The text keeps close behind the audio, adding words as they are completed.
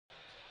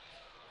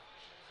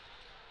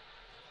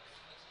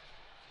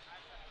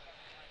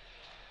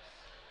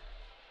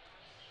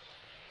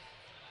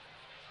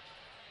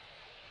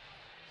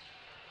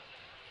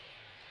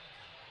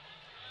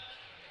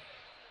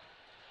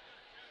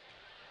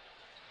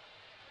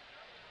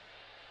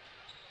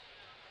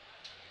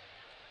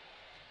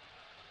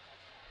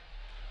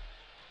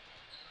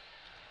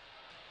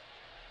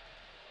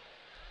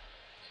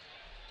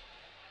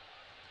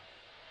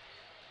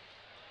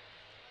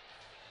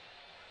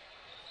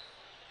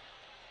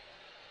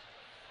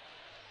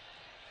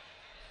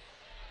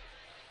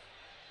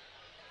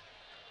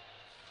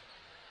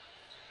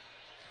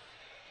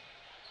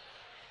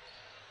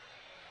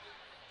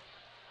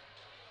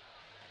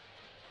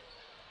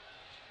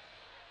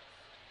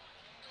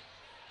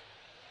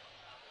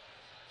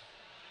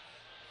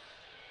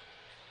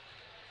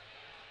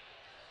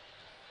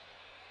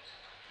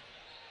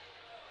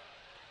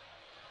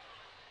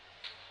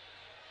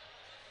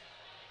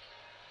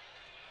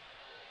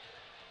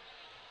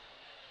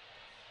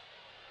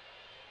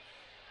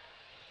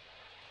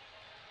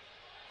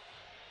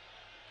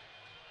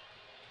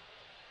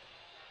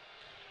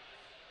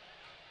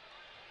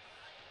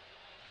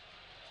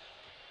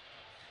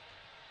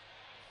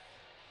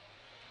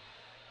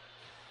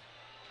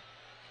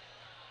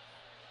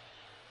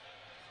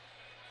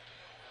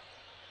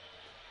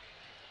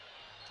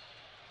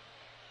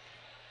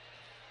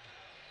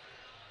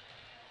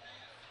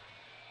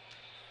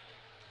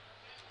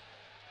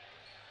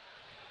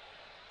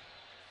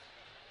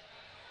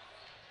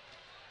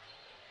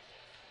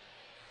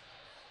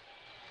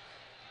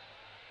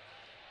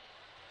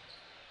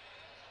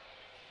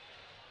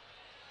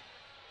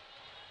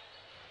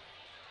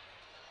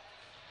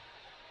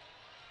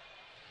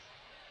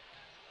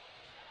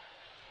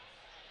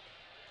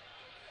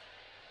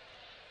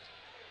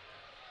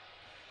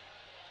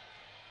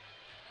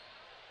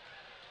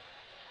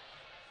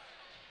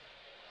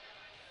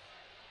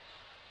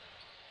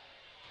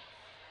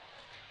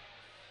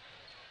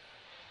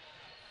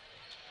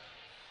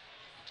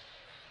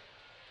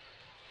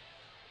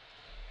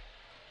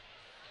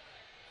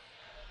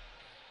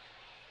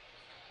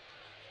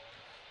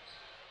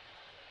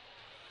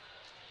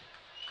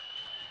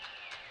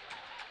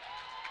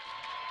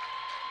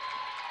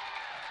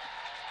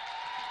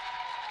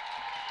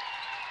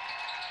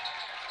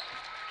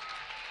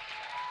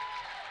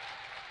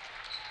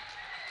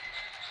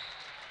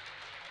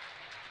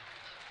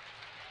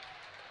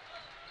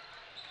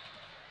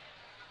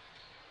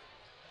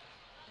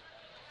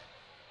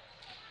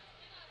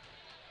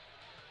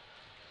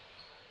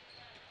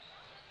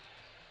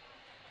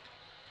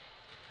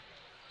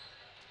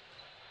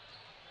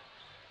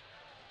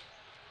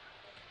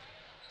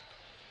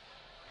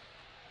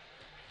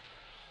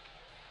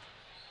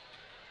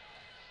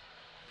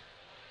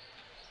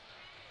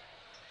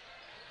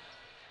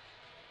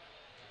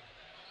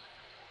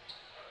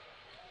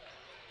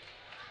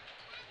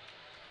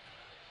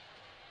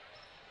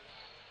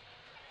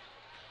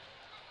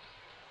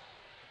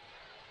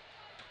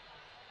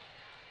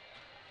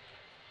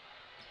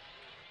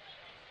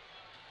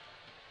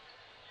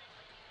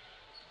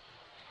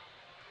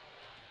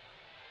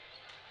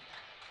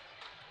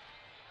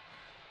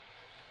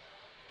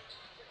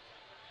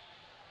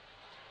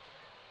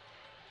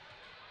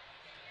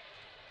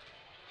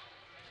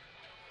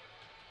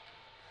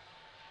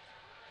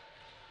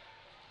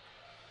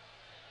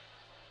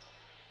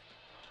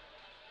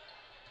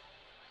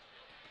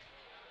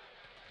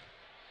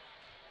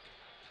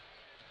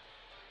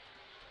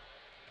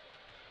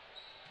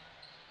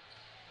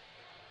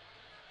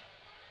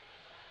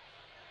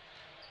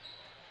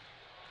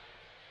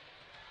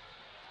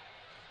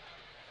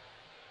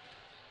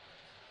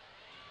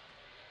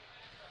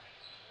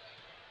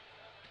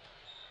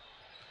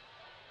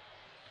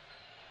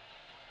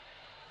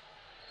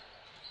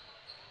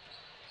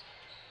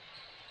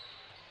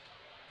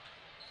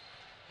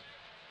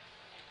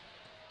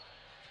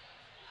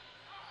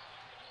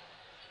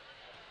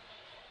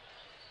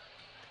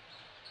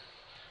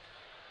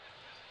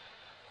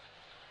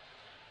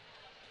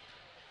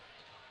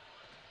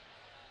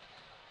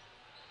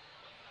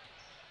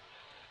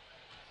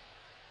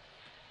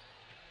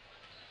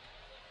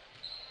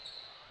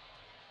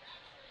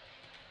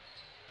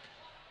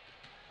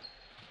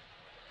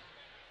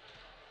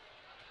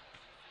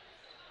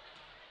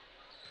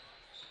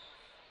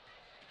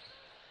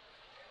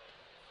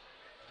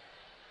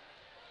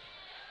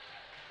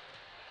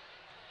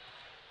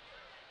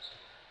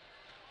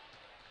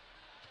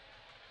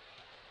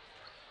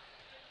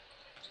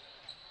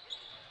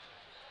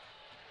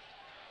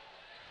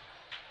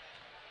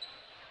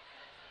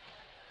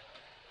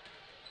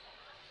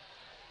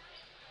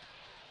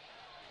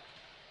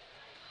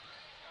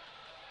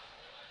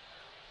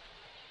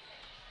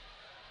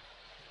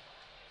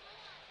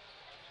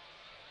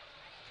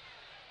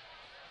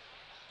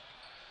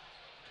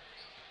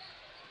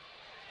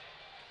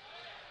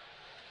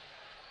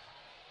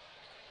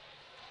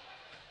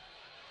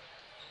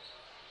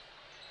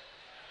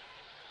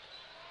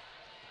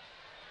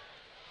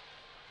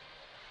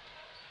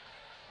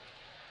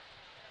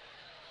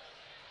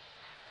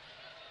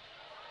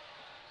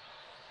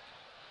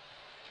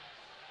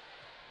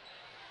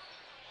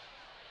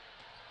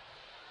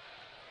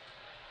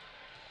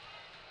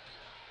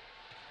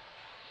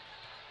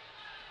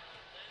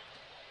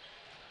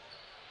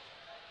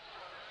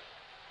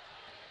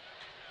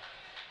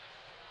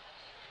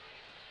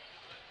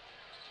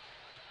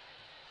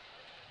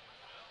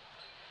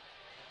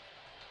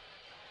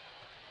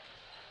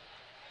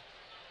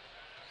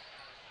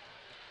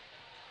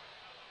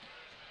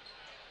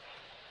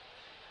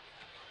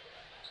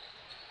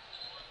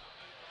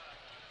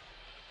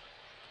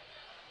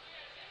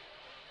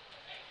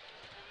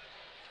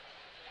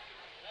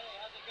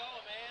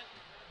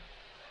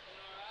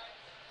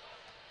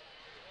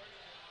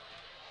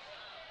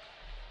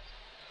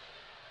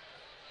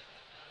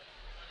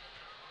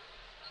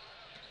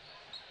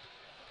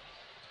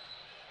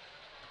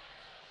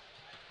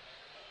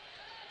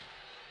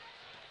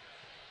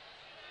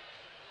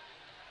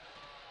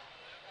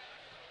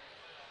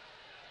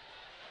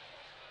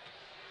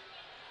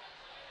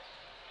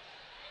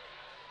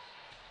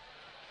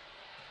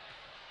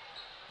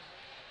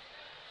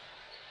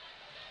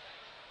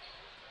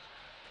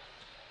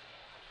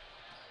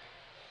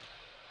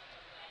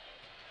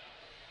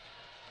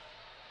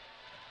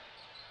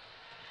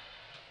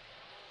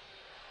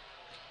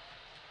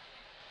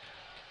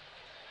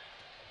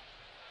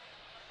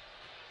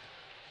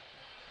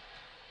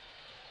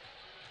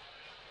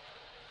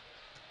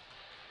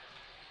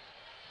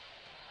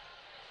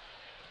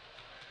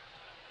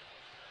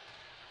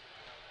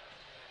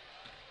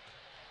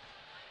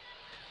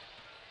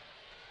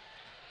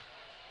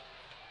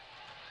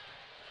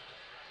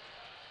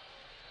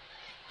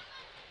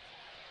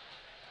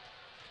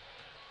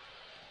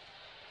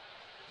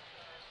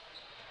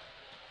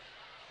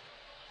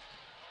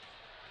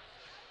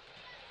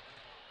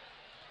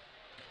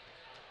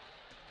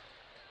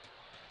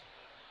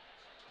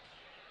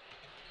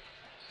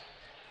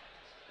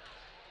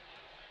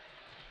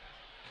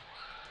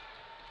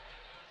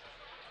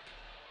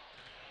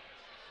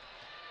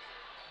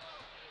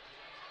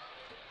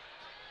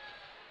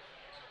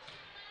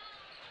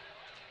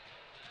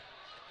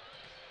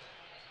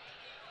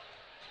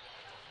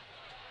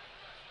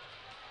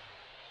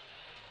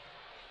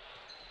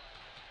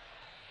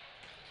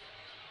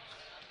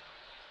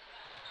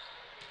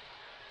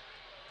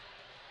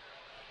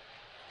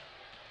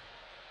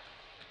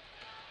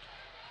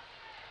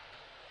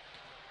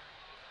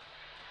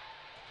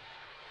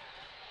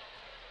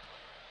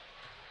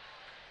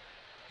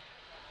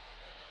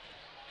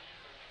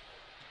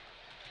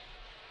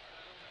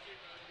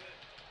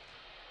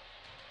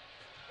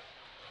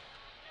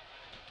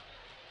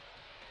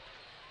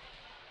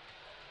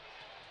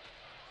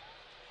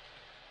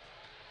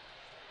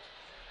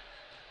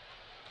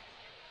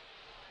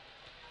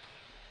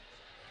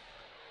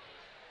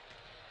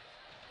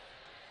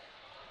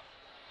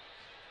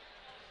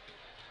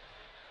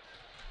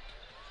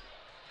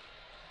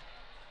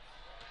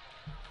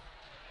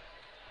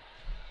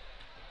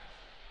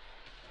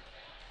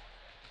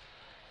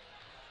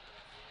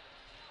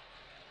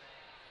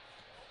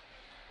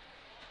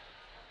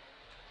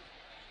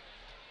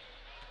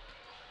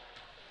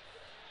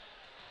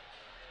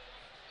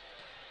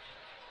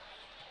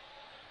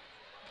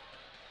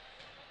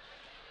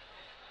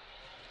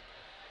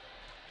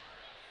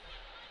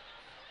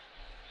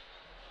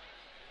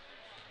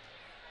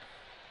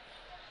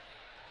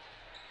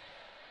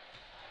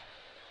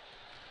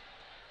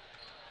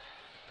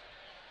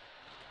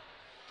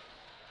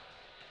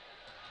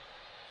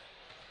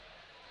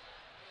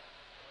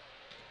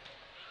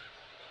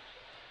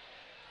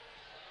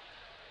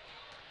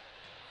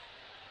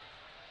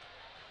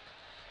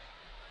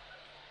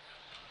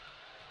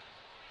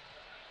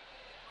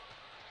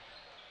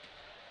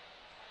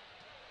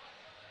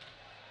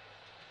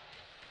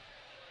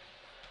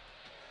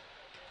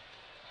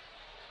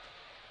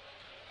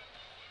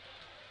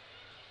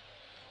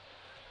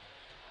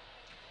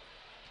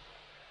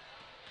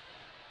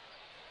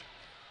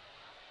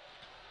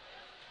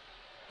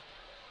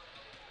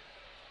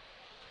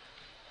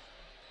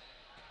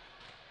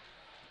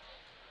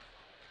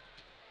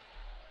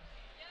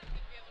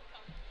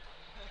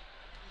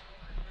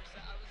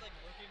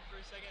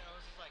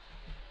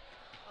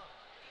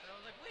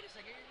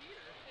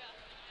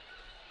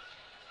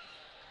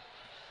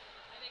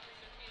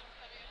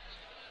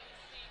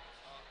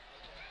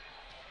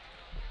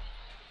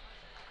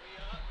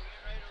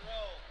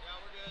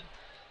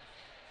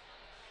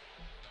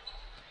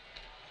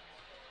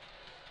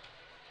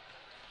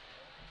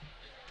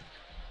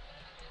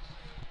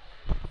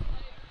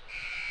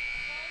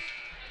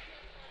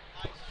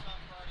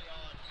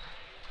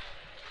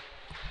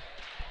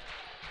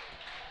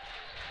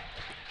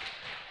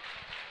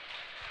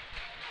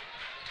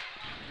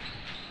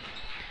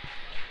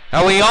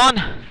Are we on?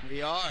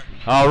 We are.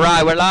 All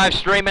right, we're live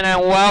streaming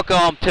and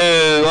welcome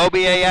to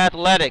OBA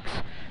Athletics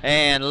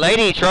and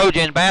Lady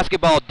Trojan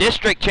Basketball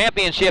District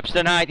Championships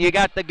tonight. You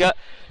got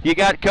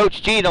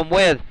Coach Cheatham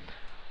with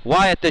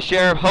Wyatt the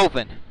Sheriff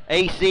Hofen,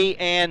 AC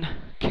and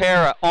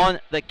Kara on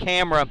the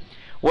camera.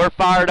 We're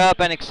fired up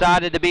and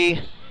excited to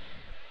be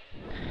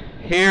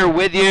here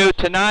with you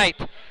tonight.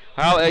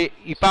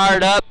 You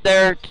fired up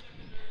there?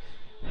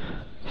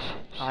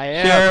 I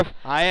am. Sheriff?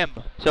 I am.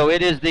 So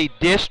it is the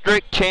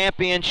district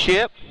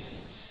championship.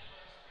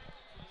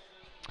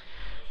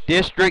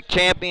 District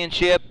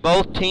championship,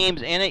 both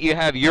teams in it. You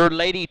have your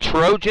Lady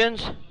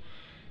Trojans,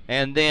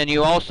 and then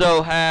you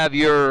also have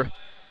your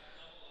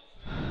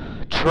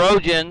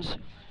Trojans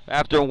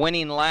after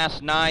winning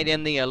last night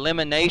in the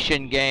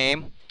elimination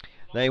game.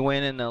 They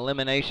win in the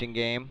elimination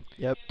game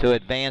to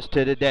advance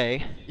to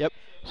today. Yep.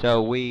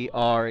 So we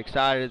are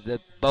excited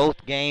that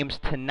both games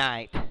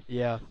tonight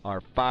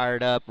are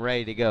fired up,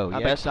 ready to go.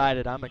 I'm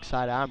excited. I'm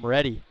excited. I'm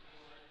ready.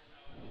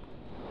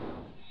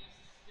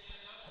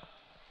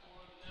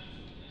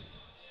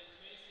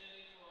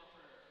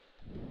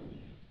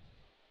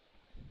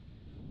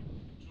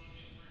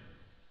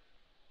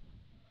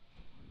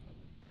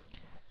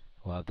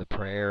 We'll have the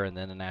prayer and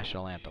then the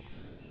national anthem.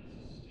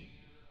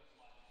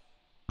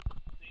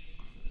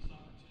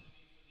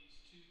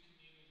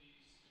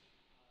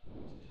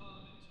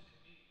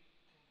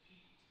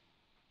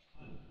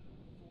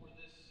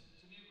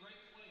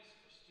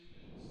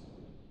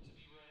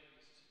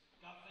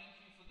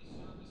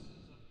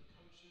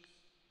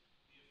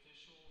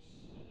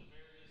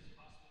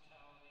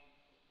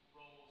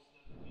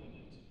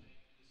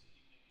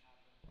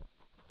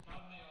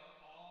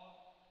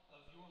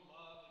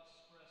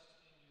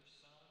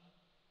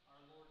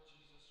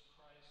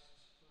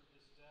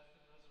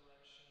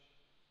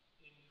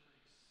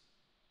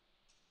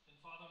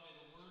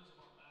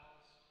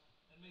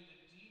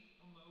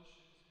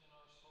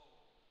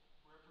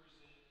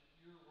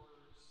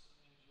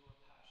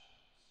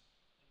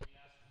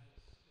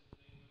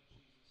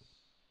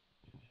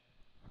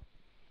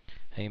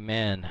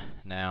 Amen.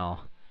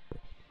 Now,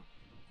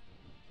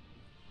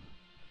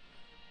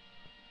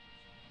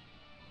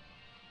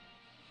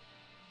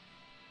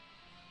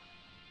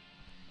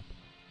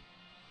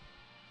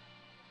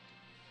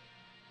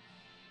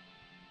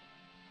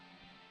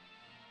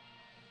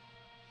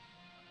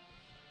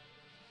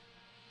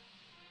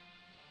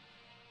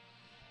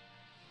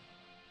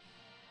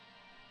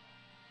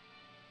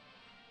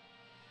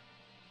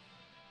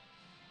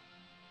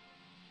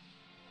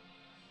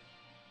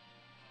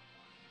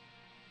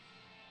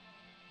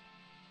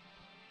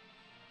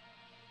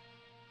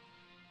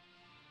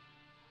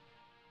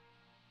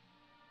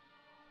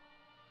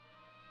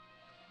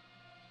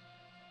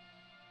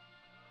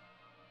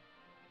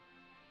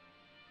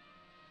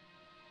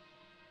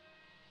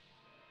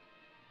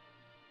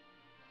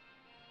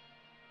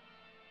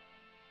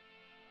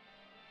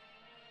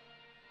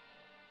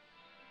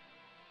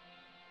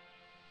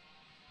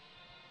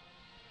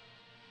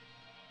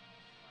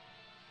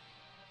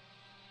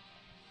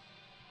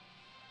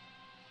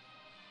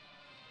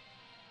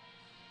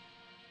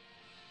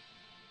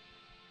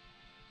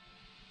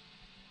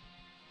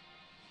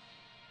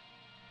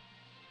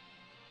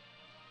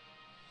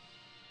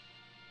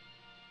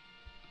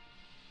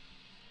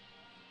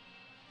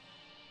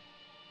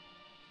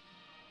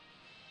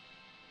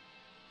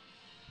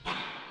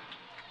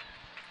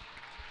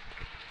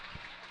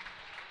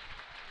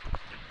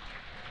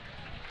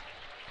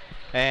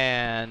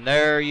 and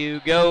there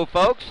you go,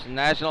 folks.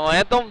 National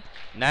anthem.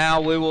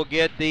 Now we will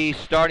get the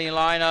starting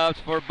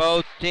lineups for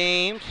both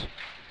teams.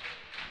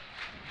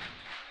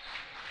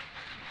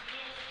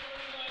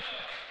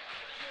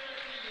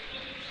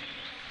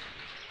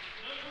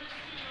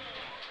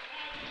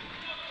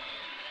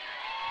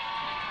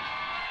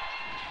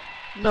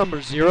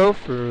 Number 0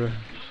 for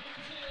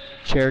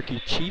Cherokee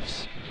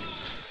Chiefs.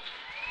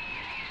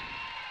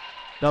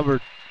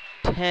 Number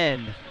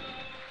 10.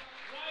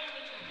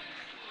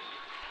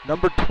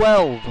 Number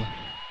 12.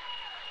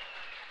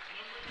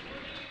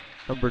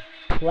 Number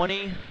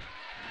 20.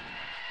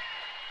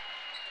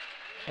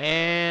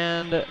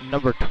 And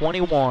number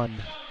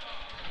 21.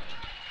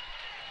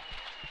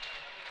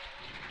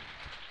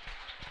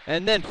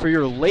 And then for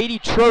your Lady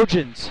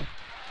Trojans.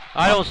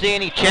 I don't see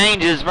any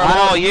changes from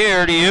all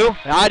year, do you?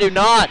 I do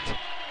not.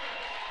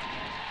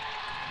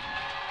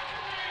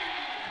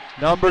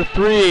 Number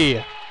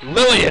 3,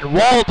 Lillian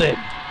Walden.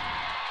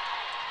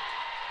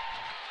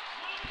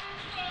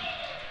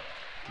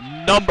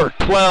 Number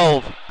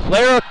 12,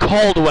 Clara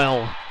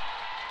Caldwell.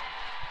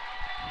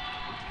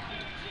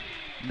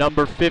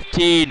 Number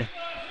 15,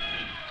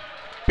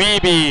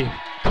 BB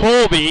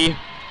Colby.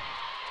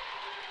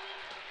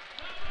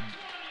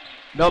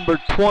 Number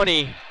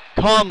 20,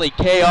 Conley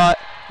Chaot.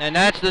 And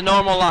that's the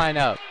normal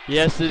lineup.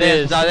 Yes, it Since,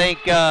 is. I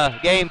think,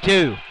 game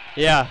 2.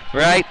 Yeah.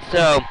 Right?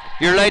 So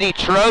your Lady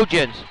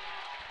Trojans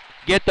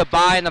get the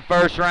bye in the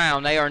first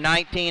round. They are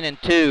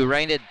 19-2,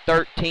 rated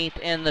 13th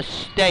in the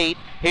state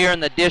here in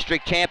the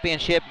district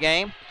championship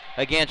game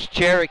against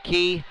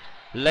Cherokee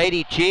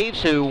Lady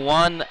Chiefs, who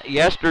won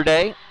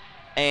yesterday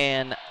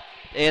and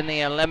in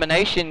the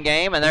elimination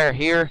game, and they're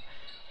here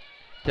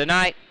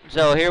tonight.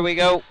 So here we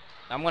go.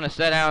 I'm going to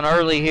sit down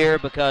early here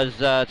because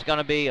it's going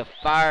to be a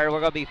fire. We're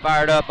going to be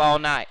fired up all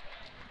night.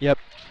 Yep.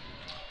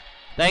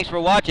 Thanks for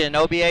watching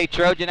OBA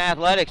Trojan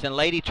Athletics and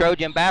Lady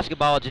Trojan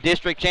Basketball. It's a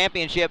district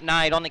championship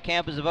night on the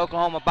campus of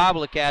Oklahoma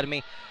Bible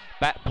Academy.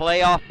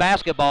 Playoff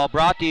basketball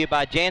brought to you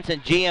by Jansen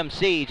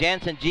GMC.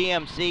 Jansen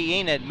GMC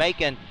Enid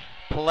making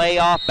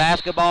playoff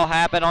basketball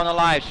happen on the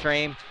live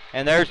stream.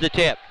 And there's the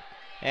tip.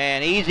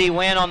 And easy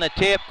win on the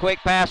tip. Quick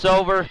pass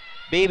over.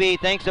 BB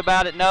thinks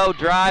about it. No.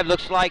 Drive.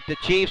 Looks like the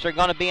Chiefs are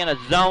going to be in a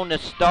zone to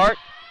start.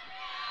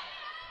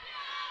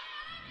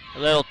 A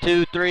little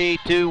 2-3,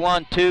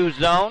 2-1-2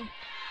 zone.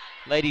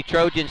 Lady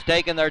Trojans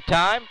taking their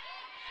time.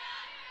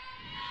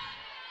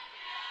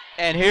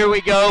 And here we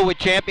go with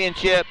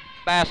championship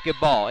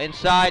basketball.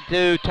 Inside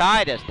to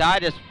Titus.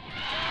 Titus,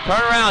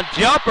 turnaround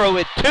jumper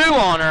with 2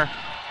 on her.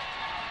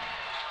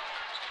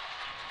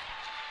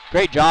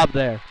 Great job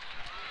there.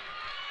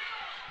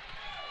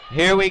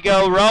 Here we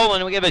go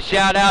rolling. We give a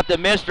shout out to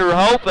Mr.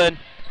 Hopen,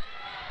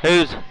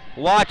 who's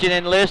watching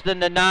and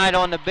listening tonight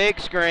on the big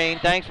screen.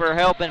 Thanks for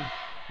helping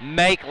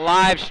make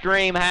live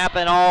stream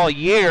happen all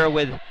year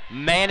with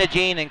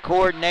managing and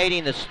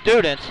coordinating the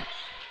students.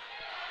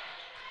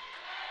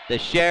 The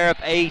Sheriff,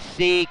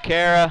 AC,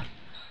 Kara,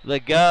 the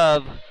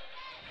Gov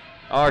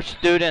are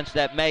students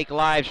that make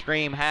live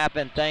stream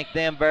happen. Thank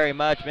them very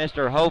much.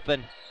 Mr.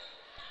 Hopen,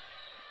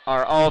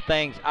 our all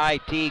things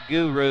IT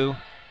guru.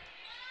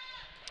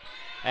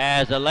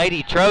 As the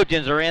Lady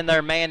Trojans are in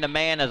their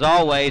man-to-man as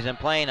always and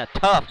playing a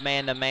tough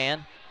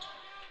man-to-man.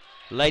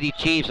 Lady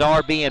Chiefs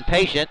are being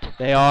patient.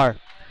 They are.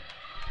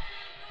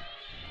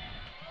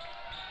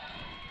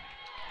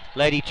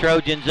 Lady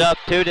Trojans up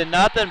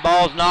 2-0.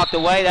 Ball's knocked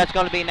away. That's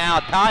going to be now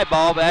a tie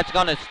ball, but that's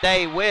going to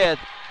stay with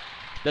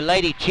the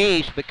Lady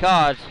Chiefs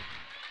because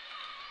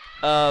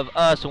of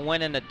us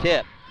winning the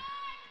tip.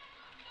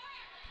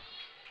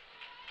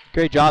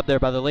 Great job there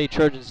by the Lady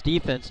Trojans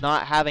defense,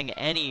 not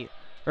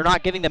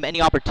giving them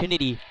any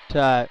opportunity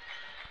to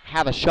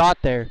have a shot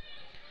there.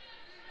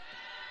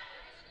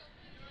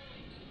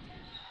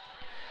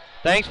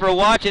 Thanks for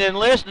watching and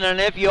listening. And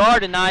if you are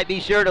tonight,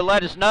 be sure to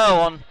let us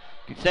know.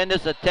 You can send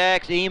us a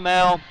text,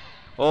 email,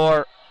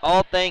 or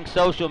all things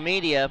social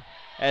media.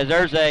 As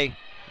there's a,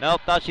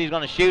 nope, thought she was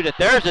going to shoot it.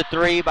 There's a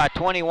 3 by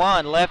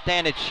 21.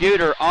 Left-handed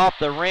shooter off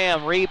the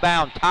rim.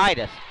 Rebound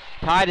Titus.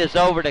 Titus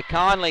over to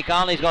Conley.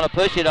 Conley's going to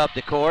push it up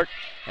the court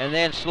and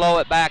then slow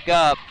it back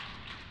up.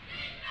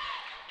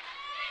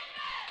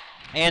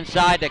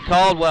 Inside to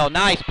Caldwell.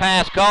 Nice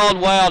pass,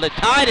 Caldwell to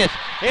Titus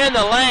in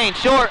the lane.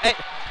 Short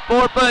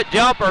 4-foot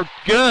jumper.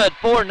 Good.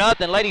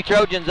 4-0. Lady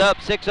Trojans up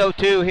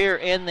 6:02 here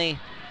in the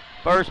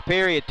first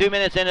period. 2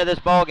 minutes into this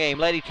ball game.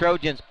 Lady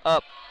Trojans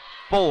up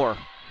 4.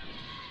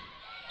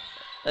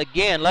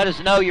 Again, let us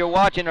know you're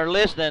watching or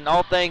listening.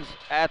 All things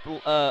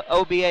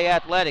OBA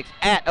Athletics,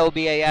 at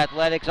OBA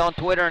Athletics on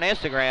Twitter and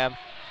Instagram.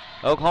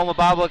 Oklahoma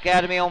Bible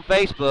Academy on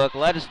Facebook.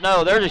 Let us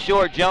know. There's a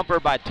short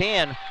jumper by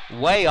 10,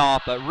 way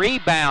off, but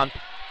rebound.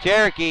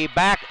 Cherokee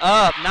back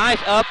up. Nice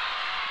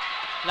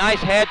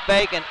head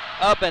fake and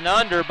up and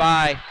under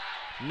by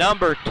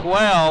number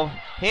 12,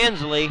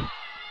 Hensley.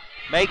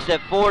 Makes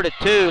it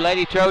 4-2.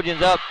 Lady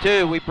Trojans up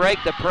 2. We break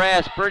the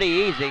press pretty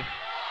easy.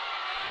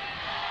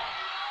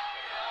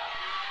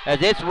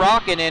 As it's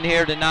rocking in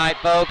here tonight,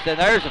 folks. And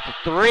there's a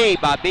 3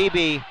 by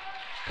BB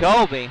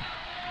Colby.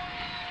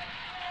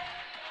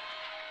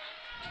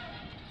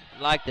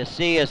 Like to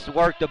see us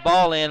work the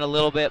ball in a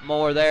little bit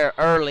more there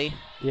early.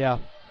 Yeah.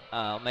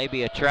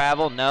 Maybe a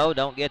travel. No,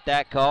 don't get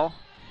that call.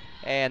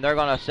 And they're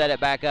going to set it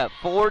back up.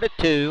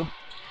 4-2,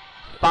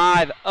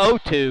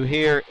 5:02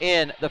 here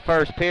in the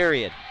first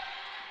period.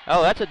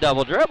 Oh, that's a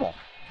double dribble.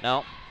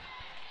 No.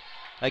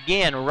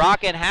 Again,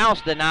 rocking house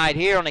tonight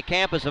here on the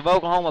campus of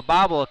Oklahoma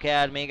Bible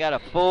Academy. Got a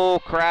full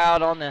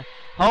crowd on the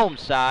home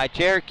side.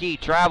 Cherokee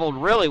traveled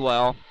really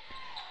well.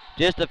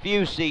 Just a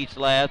few seats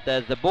left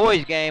as the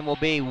boys' game will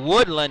be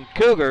Woodland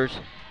Cougars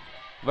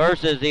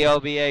versus the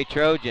OBA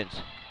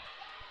Trojans.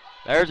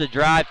 There's a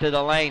drive to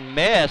the lane,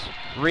 miss.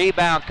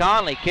 Rebound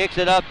Conley, kicks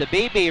it up to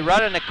BB,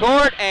 running the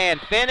court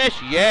and finish.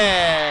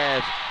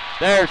 Yes,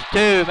 there's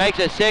 2, makes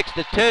it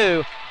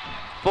 6-2,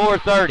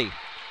 4:30.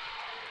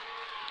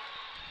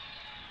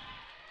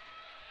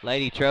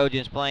 Lady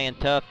Trojans playing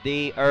tough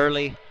D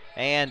early,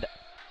 and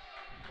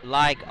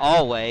like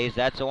always,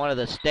 that's one of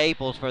the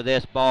staples for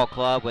this ball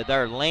club with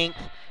their length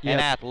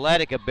and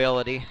athletic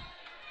ability.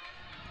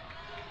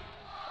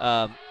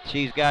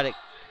 She's got it.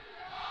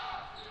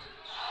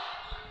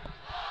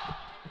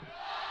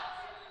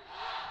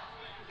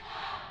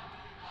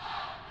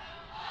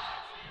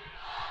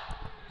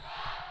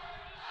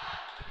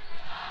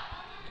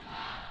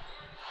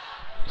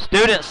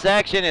 student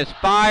section is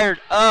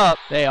fired up.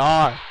 They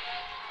are.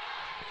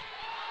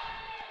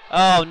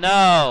 Oh,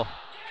 no.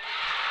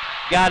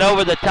 Got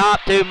over the top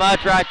too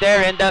much right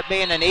there. End up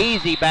being an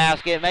easy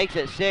basket. Makes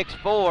it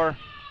 6-4.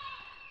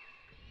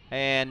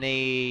 And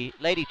the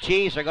Lady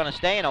Chiefs are going to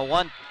stay in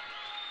a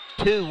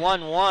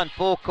 1-2-1-1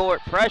 full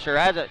court pressure.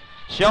 Hasn't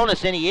shown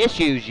us any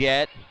issues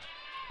yet.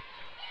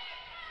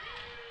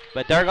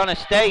 But they're going to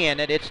stay in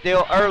it. It's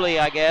still early,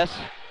 I guess.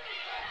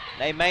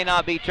 They may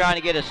not be trying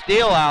to get a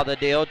steal out of the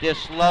deal.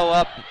 Just slow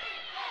up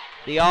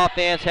the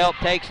offense, help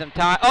take some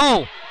time.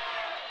 Oh!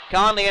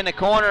 Conley in the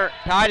corner.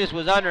 Titus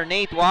was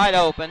underneath, wide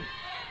open.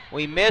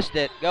 We missed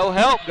it. Go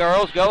help,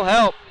 girls. Go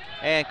help.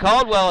 And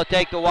Caldwell will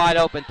take the wide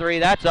open three.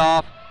 That's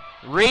off.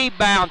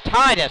 Rebound.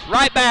 Titus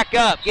right back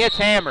up. Gets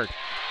hammered.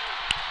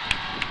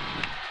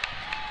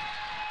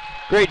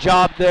 Great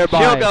job there by.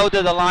 She'll go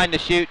to the line to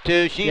shoot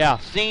too. She's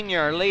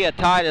senior. Leah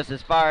Titus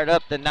is fired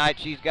up tonight.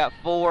 She's got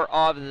 4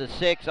 of the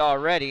 6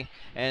 already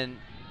and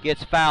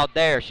gets fouled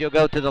there. She'll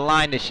go to the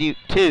line to shoot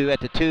 2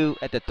 at the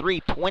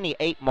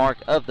 3:28 mark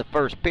of the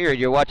first period.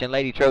 You're watching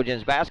Lady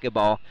Trojans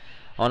basketball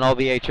on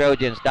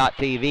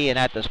OBATrojans.tv and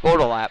at the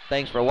Sportal app.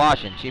 Thanks for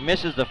watching. She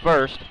misses the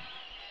first.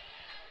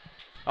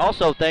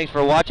 Also, thanks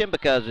for watching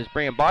because it's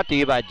being brought to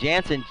you by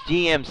Jansen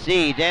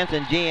GMC.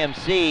 Jansen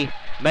GMC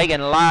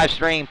making live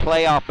stream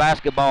playoff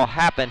basketball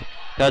happen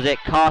because it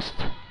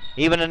costs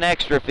even an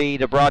extra fee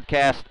to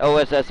broadcast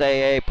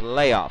OSSAA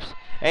playoffs.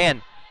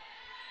 And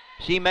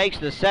she makes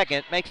the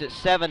second, makes it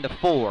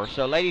 7-4.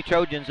 So Lady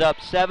Trojans up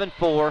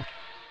 7-4.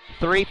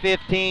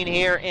 3:15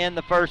 here in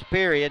the first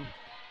period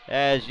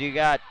as you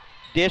got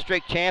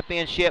district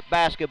championship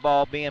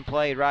basketball being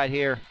played right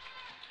here.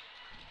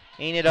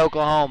 Enid,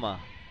 Oklahoma.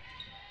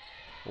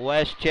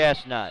 West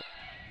Chestnut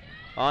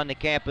on the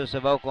campus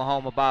of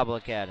Oklahoma Bible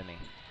Academy.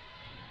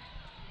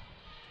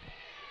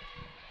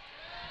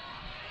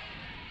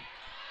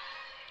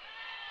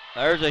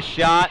 There's a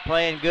shot,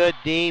 playing good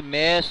D,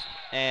 missed,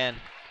 and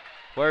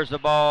where's the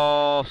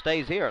ball?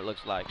 Stays here, it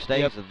looks like.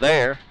 Stays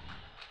there.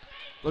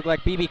 Looked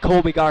like BB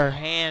Colby got her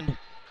hand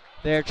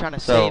there trying to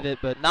save it,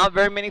 but not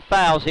very many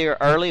fouls here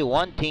early.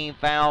 1 team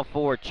foul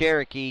for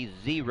Cherokee,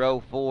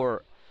 0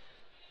 for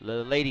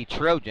the Lady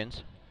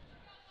Trojans.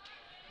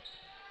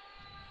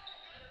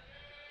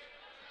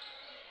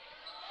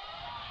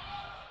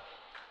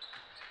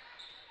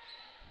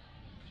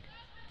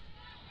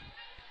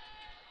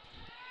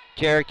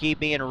 Cherokee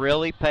being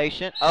really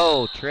patient.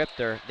 Oh, tripped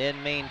her.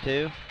 Didn't mean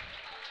to.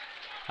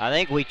 I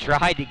think we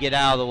tried to get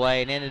out of the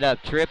way and ended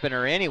up tripping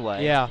her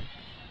anyway. Yeah.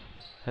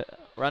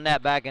 Run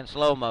that back in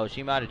slow-mo.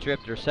 She might have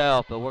tripped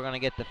herself, but we're going to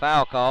get the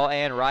foul call,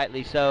 and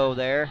rightly so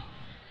there.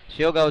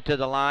 She'll go to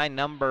the line,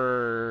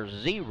 number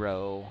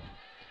 0,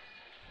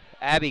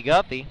 Abby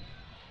Guffey.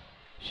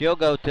 She'll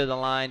go to the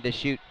line to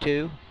shoot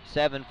 2.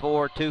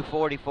 7-4,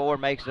 2:44,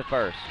 makes the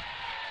first.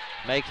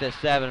 Makes it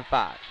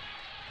 7-5.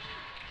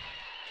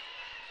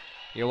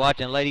 You're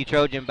watching Lady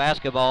Trojan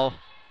basketball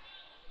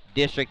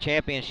district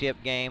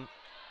championship game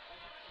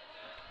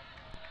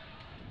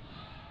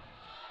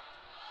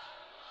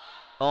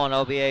on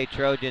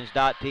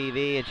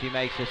OBATrojans.tv, and she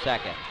makes the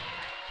second.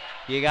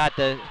 You got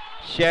the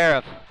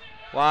Sheriff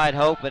wide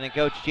open, and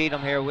Coach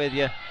Cheatham here with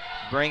you,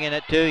 bringing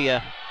it to you.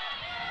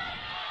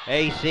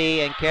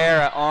 AC and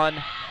Kara on.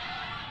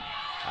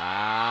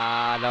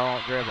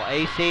 Don't dribble.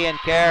 AC and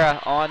Kara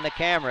on the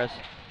cameras.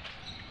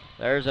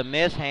 There's a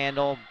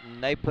mishandle,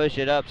 and they push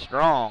it up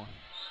strong.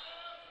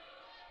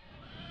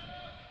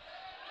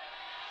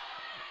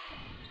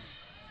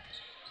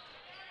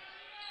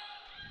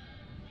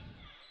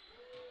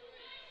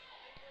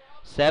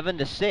 Seven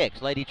to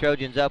 6. Lady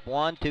Trojans up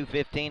 1.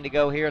 2:15 to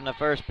go here in the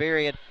first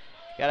period.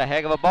 Got a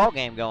heck of a ball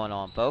game going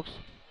on, folks.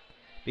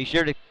 Be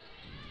sure to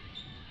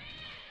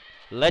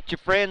let your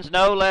friends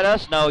know, let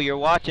us know you're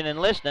watching and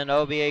listening to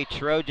OBA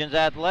Trojans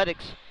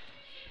Athletics.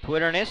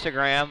 Twitter and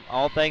Instagram,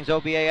 all things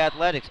OBA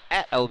Athletics,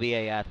 at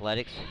OBA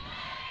Athletics.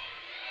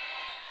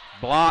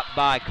 Blocked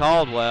by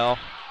Caldwell.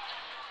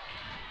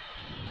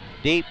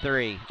 Deep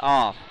three,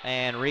 off,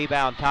 and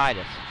rebound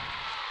Titus.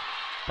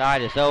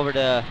 Titus over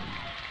to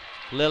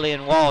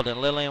Lillian Walden.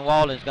 Lillian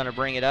Walden's going to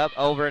bring it up.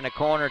 Over in the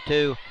corner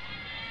to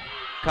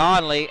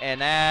Conley,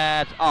 and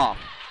that's off.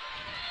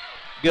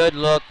 Good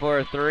look for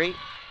a three.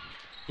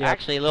 Yep.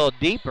 Actually a little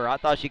deeper. I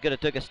thought she could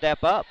have took a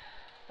step up.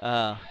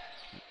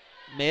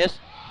 Missed.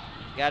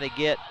 Got to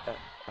get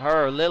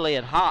her,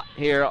 Lillian, hot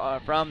here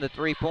from the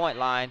three-point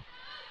line.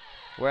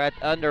 We're at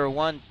under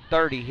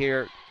 1:30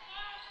 here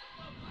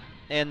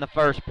in the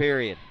first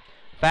period.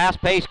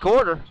 Fast-paced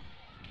quarter.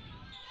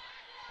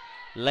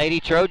 Lady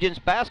Trojans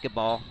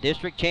basketball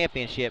district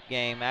championship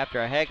game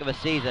after a heck of a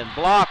season.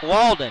 Block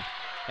Walden,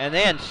 and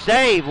then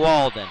save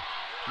Walden.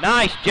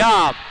 Nice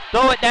job.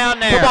 Throw it down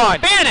there. Come on.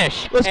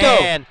 Finish. Let's go.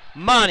 And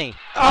money.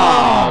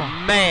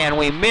 Oh, man,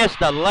 we missed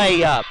a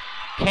layup.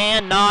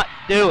 Cannot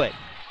do it.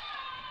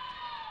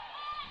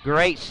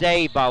 Great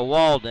save by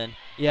Walden.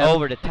 Yep.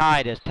 Over to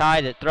Titus.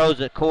 Titus throws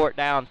the court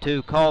down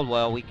to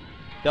Caldwell. We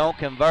don't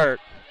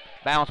convert.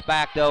 Bounce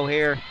back, though,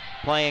 here.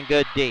 Playing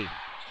good D.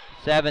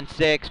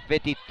 7-6,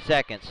 50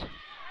 seconds.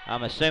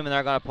 I'm assuming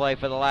they're going to play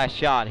for the last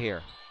shot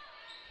here.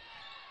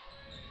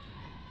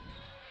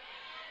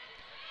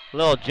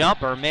 Little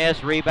jumper,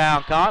 miss,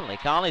 rebound Conley.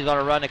 Conley's going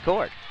to run the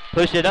court.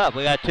 Push it up.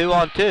 We got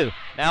 2-on-2.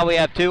 Now we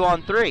have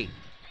 2-on-3.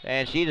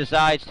 And she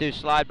decides to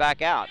slide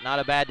back out. Not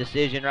a bad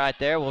decision right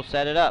there. We'll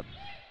set it up.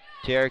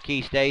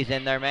 Cherokee stays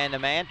in there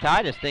man-to-man.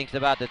 Titus thinks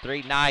about the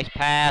three. Nice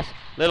pass.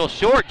 Little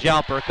short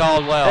jumper,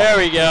 Caldwell. There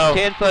we go.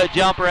 10-foot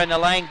jumper in the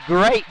lane.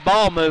 Great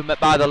ball movement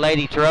by the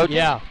Lady Trojans.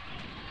 Yeah.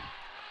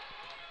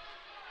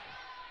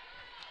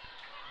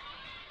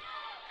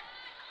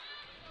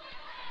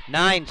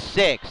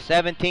 (9-6).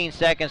 17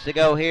 seconds to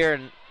go here,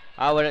 and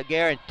I would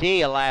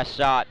guarantee a last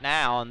shot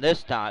now on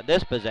this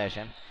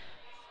possession.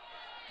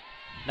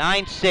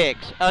 9-6.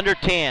 Under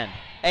 10.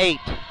 8.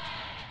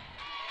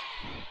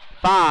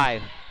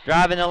 5.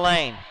 Driving the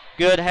lane.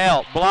 Good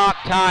help. Block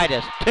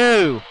Titus.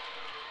 2.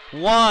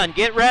 1.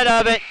 Get rid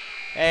of it.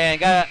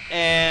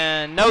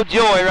 And no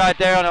joy right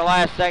there on the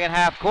last second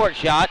half court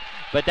shot.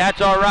 But that's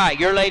all right.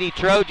 Your Lady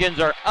Trojans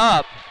are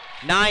up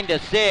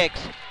 9-6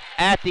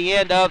 at the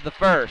end of the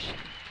first.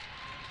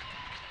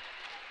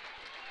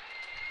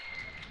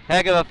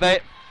 Heck of a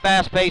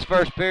fast-paced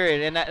first period,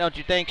 isn't that, don't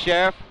you think,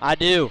 Sheriff? I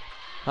do.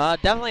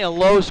 Definitely a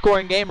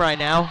low-scoring game right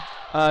now.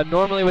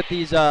 Normally with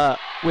these,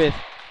 with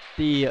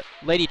the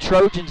Lady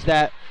Trojans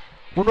that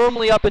we're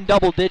normally up in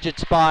double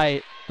digits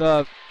by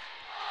the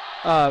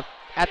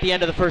at the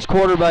end of the first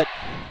quarter, but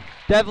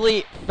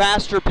definitely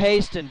faster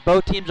paced, and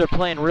both teams are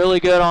playing really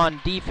good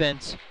on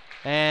defense,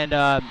 and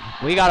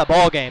we got a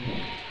ball game.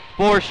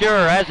 For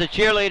sure, as the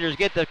cheerleaders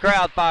get the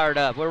crowd fired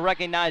up, we'll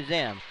recognize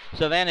them.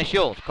 Savannah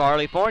Schultz,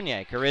 Carly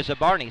Fournier, Carissa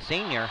Barney,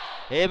 Senior,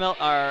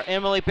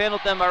 Emily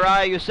Pendleton,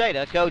 Mariah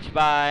Uceda, coached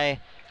by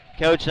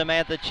Coach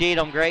Samantha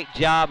Cheatham. Great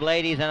job,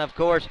 ladies, and of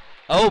course,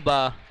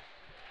 Oba.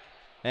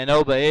 And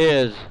Oba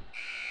is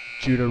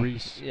Judah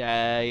Reese.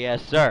 Yeah,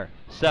 yes, sir.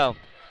 So,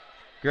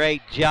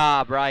 great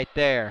job right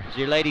there.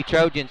 Your Lady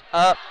Trojans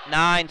up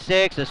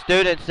 9-6. The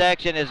student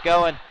section is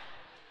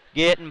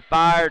getting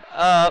fired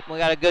up. We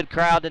got a good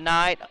crowd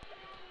tonight.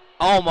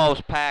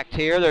 Almost packed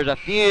here. There's a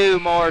few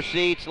more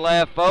seats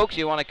left, folks.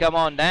 You want to come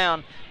on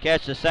down,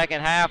 catch the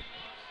second half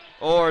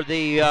or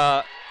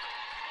the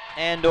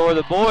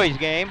boys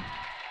game.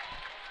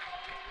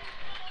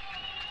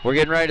 We're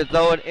getting ready to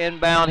throw it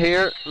inbound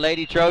here.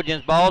 Lady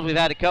Trojans balls. We've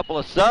had a couple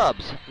of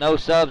subs. No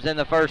subs in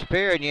the first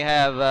period. You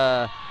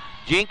have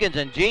Jenkins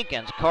and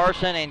Jenkins.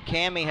 Carson and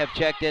Cammie have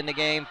checked in the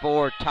game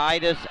for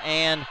Titus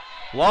and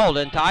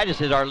Walden.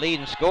 Titus is our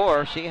leading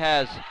scorer. She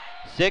has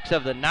 6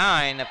 of the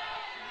 9,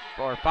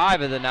 or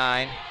 5 of the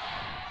 9,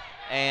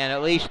 and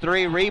at least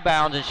 3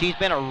 rebounds, and she's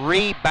been a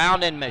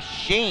rebounding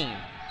machine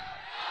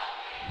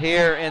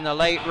here in the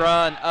late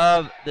run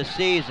of the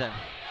season.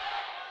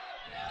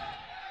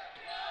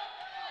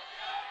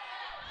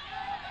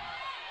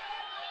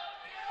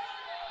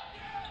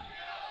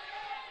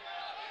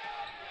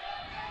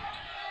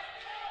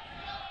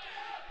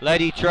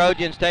 Lady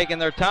Trojans taking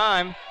their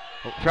time,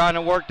 trying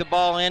to work the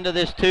ball into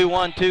this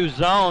 2-1-2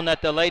 zone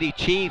that the Lady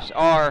Chiefs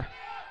are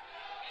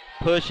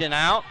pushing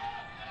out.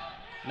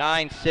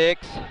 9-6.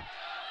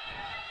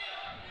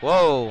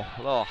 Whoa,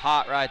 a little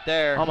hot right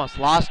there. Almost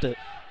lost it.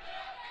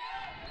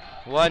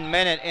 1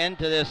 minute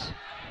into this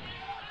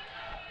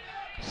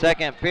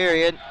second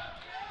period.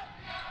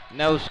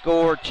 No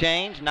score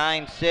change,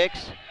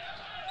 9-6.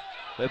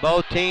 With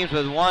both teams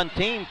with 1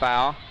 team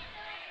foul.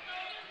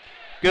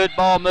 Good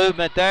ball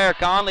movement there.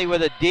 Conley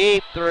with a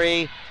deep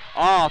 3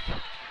 off.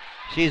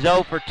 She's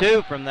 0 for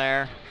 2 from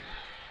there.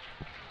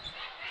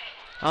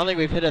 I don't think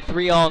we've hit a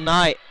 3 all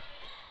night.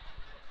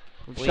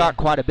 We've shot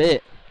quite a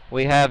bit.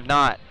 We have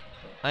not.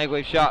 I think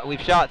we've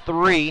shot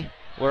 3.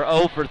 We're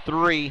 0 for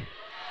 3.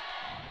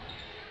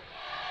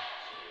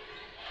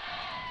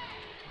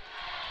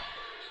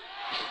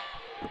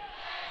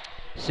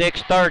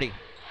 .630.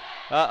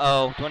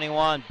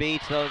 21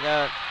 beats those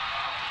guys.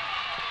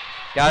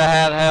 Gotta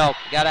have help.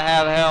 Gotta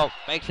have help.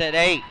 Makes it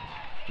 8.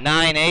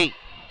 9-8.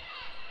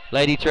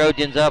 Lady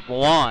Trojans up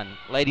 1.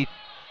 Lady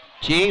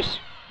Chiefs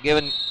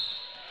giving.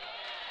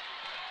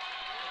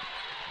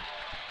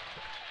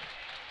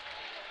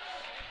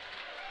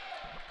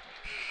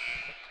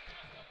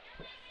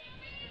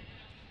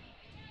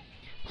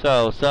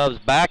 So subs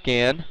back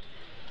in.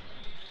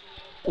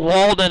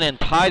 Walden and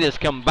Titus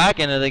come back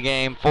into the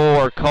game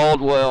for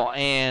Caldwell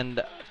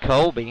and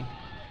Colby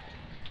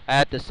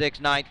at the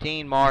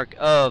 6:19 mark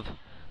of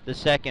the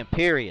second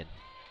period.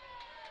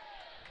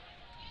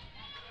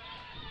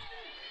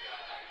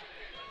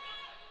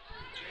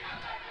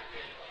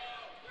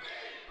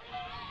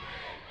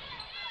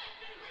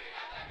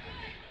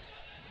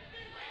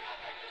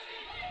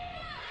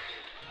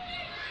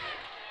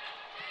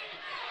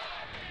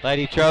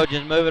 Lady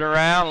Trojans moving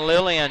around.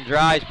 Lillian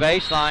drives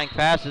baseline,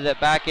 passes it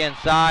back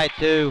inside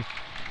to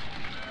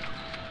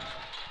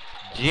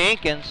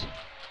Jenkins.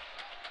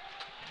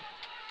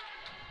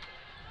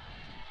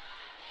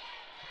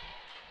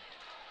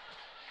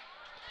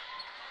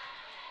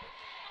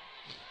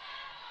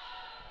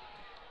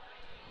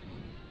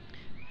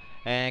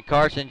 And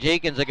Carson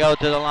Jenkins will go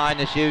to the line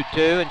to shoot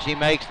 2, and she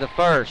makes the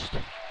first.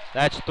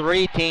 That's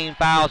 3 team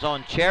fouls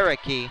on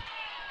Cherokee,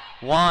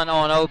 1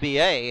 on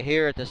OBA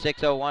here at the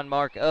 6:01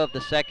 mark of the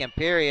second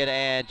period,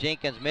 and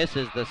Jenkins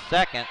misses the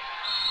second.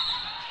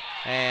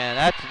 And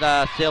that's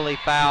a silly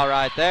foul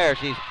right there.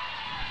 She's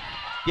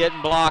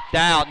getting blocked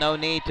out. No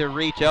need to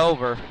reach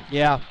over.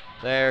 Yeah.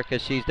 There,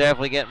 because she's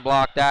definitely getting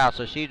blocked out.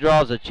 So she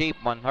draws a cheap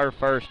one, her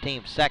first,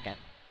 team second.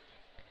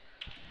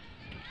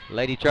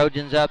 Lady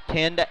Trojans up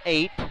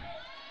 10-8.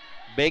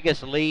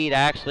 Biggest lead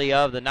actually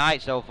of the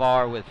night so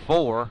far with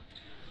 4.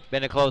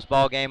 Been a close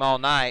ball game all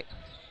night.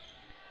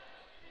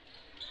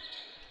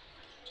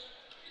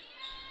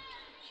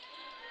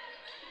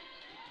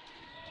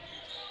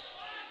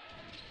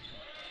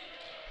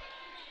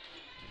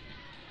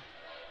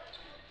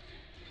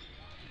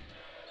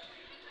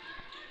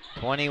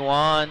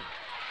 .21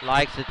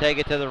 likes to take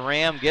it to the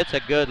rim, gets a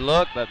good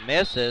look but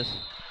misses.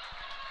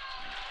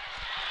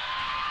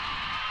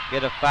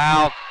 Get a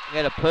foul,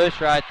 get a push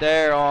right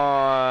there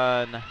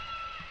on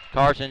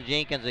Carson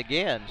Jenkins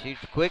again. She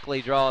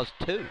quickly draws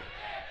 2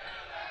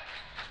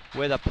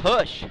 with a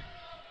push.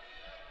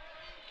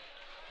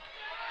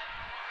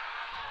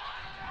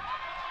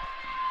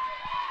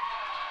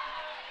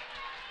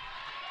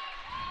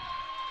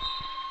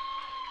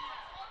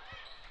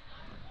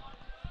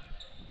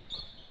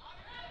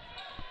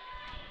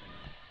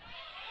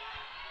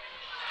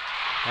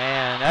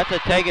 And that's a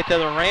take it to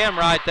the rim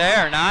right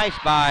there. Nice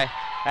by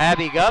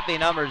Abby Guppy,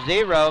 number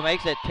 0,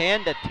 makes it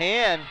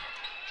 10-10.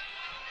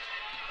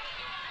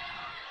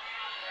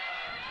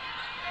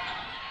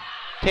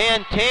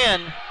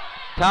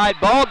 Tied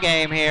ball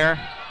game here.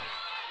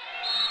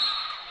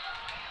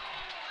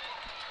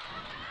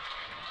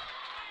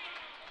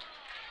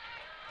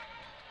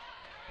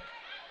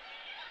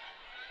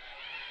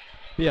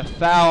 Be a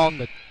foul on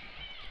the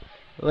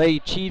Lady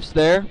Chiefs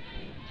there.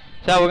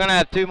 So we're going to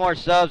have 2 more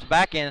subs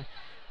back in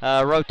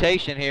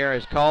rotation here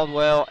as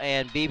Caldwell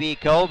and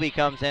BB Colby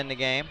comes in the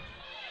game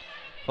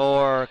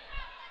for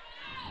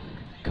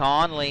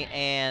Conley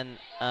and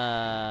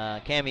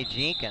Cammie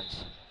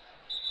Jenkins.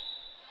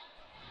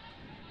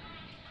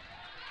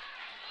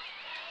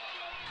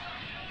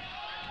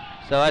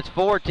 So that's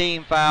 4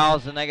 team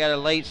fouls, and they got a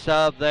late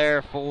sub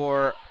there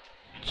for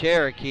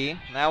Cherokee.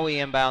 Now we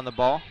inbound the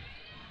ball.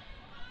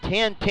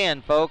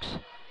 10-10, folks.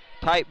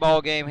 Tight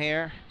ball game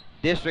here.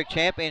 District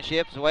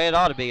championships the way it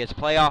ought to be. It's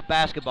playoff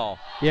basketball.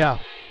 Yeah.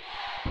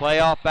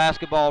 Playoff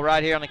basketball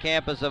right here on the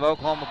campus of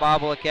Oklahoma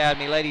Bible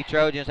Academy. Lady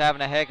Trojans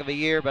having a heck of a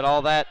year, but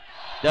all that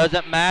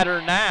doesn't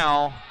matter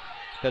now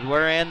because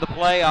we're in the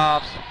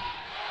playoffs.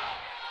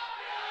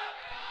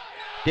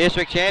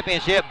 District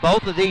championship,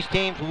 both of these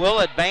teams will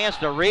advance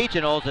to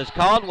regionals as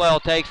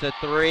Caldwell takes a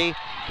 3,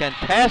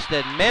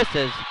 contested,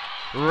 misses,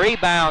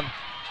 rebound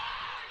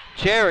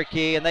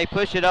Cherokee, and they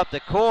push it up the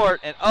court,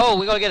 and oh,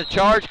 we're going to get a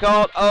charge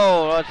called.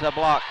 Oh, that's a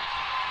block.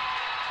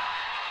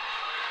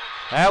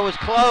 That was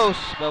close,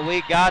 but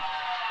they got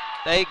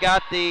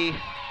the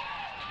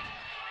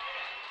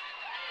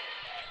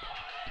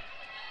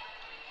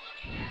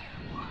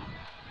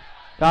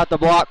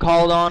block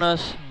called on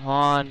us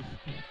on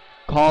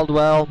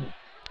Caldwell.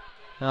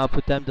 And I'll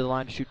put them to the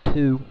line to shoot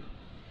 2.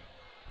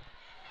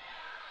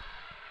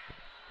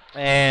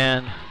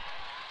 And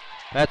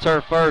that's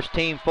her first,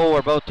 team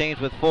 4. Both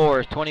teams with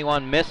 4s.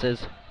 21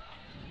 misses.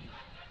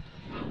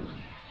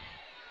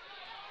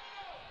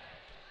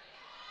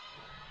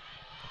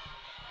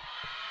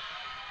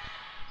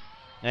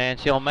 And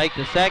she'll make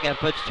the second,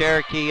 puts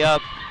Cherokee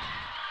up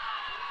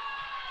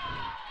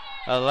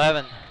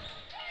 11.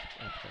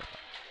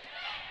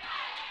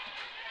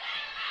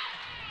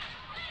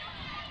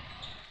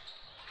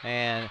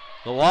 And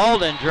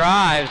Walden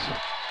drives,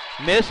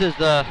 misses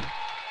the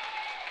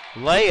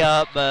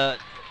layup, but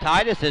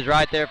Titus is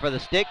right there for the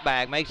stick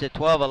back, makes it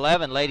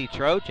 12-11 Lady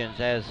Trojans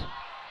as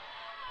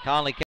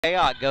Conley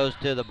Kayott goes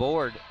to the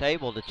board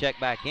table to check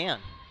back in.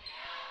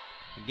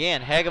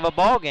 Again, heck of a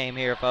ball game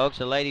here, folks.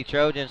 The Lady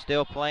Trojans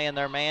still playing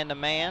their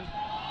man-to-man.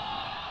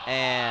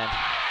 And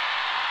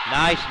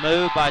nice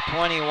move by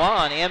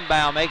 21.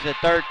 Inbound makes it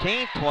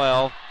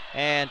 13-12.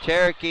 And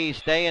Cherokee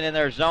staying in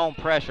their zone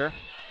pressure.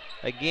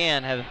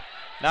 Again, have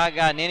not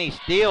gotten any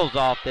steals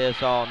off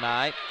this all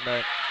night,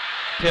 but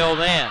till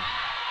then.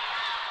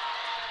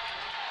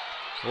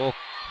 We'll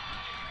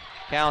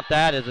count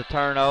that as a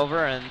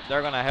turnover, and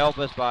they're going to help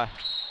us by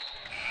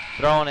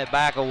throwing it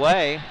back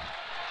away.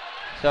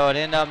 So it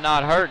ended up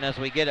not hurting us.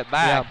 We get it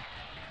back. Yeah.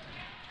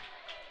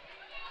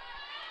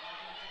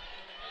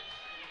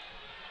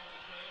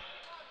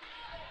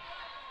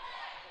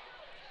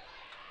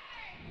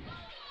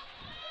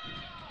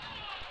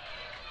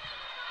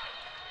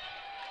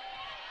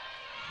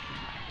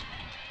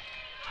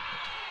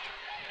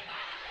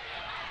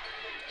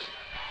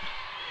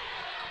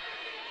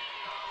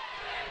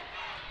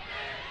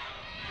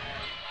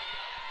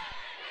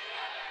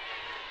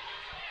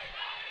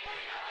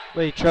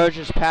 Lady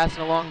Trojans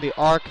passing along the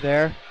arc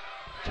there,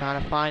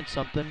 trying to find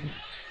something.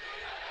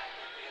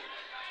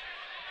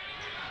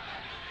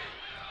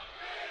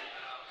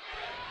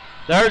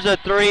 There's a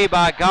three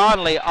by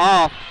Conley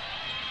off.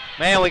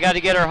 Man, we got to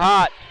get her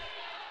hot.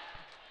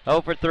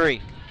 0 for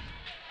 3.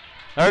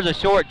 There's a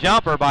short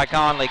jumper by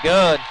Conley.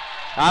 Good.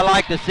 I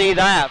like to see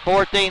that.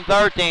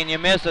 14-13. You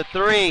miss a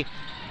three.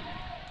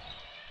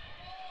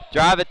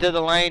 Drive it to the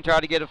lane.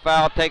 Try to get a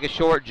foul. Take a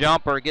short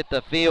jumper. Get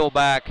the feel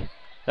back.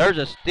 There's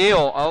a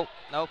steal. Oh,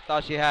 nope.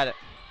 Thought she had it.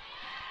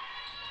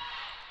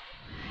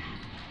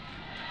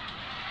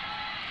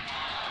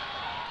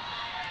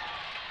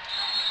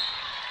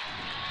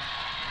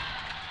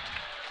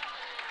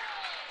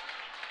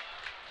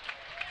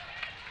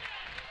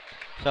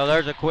 So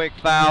there's a quick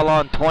foul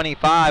on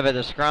 25 at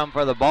the scrum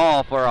for the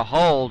ball for a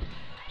hold.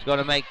 It's going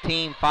to make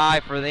team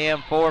 5 for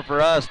them, 4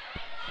 for us.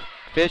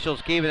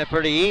 Officials keeping it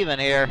pretty even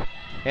here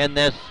in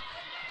this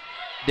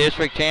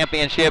district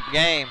championship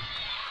game.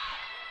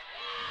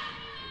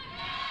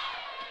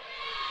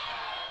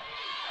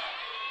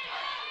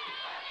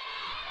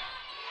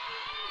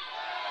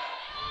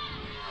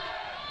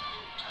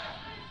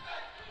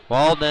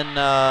 Walden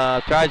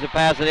tries to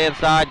pass it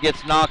inside,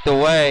 gets knocked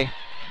away.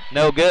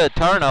 No good.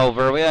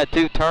 Turnover. We had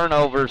 2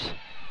 turnovers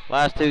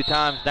last 2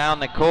 times down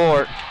the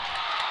court.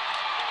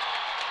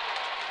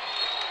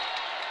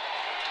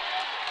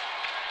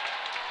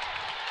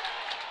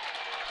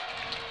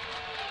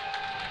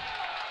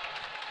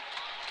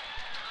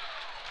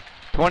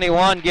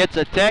 '21 gets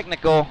a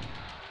technical.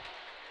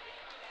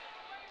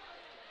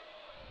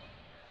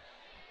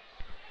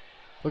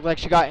 Looked like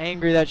she got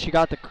angry that she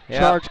got the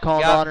charge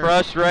called on her. Got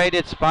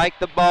frustrated, spiked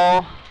the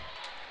ball.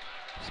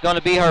 It's going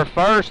to be her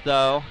first,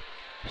 though.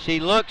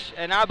 She looks,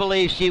 and I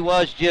believe she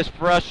was just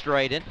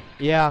frustrated.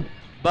 Yeah.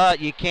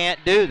 But you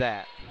can't do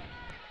that.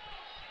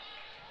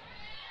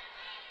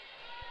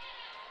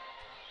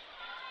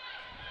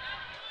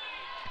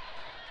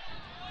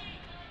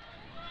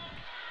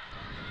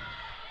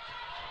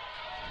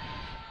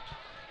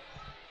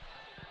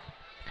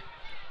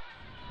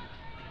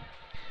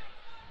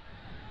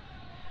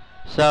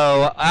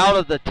 So out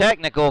of the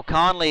technical,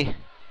 Conley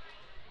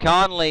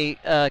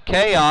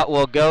Kayot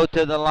will go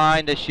to the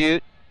line to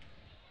shoot.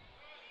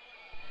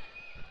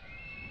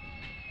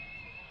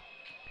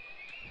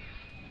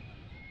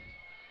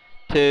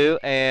 Two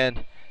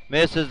and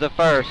misses the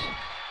first.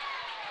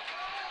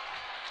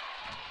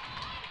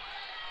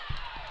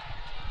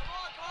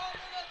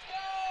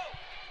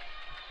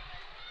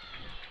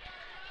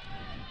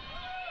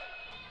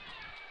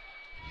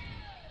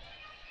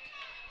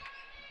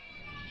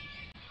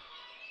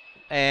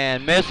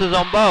 And misses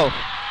on both.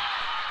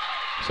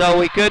 So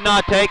we could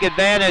not take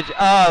advantage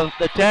of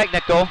the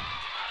technical.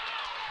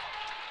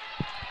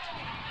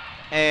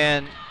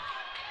 And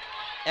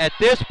at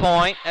this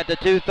point, at the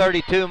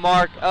 2:32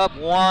 mark, up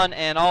 1,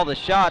 and all the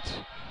shots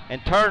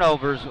and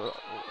turnovers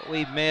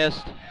we've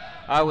missed,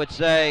 I would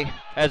say,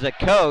 as a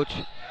coach,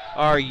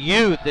 our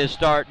youth is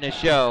starting to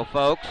show,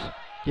 folks.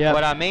 Yep.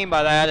 What I mean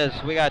by that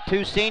is we got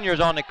 2 seniors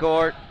on the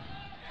court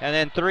and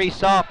then 3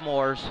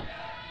 sophomores.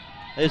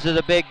 This is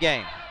a big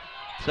game.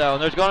 So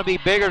there's going to be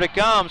bigger to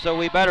come, so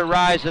we better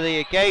rise to the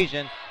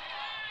occasion.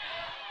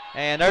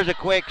 And there's a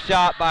quick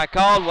shot by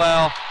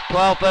Caldwell.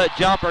 12-foot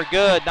jumper,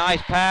 good.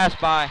 Nice pass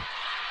by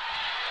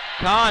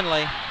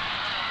Conley.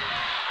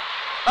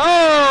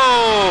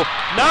 Oh,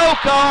 no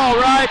call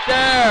right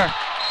there.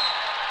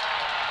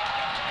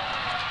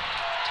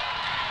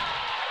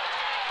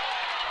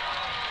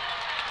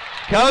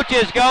 Coach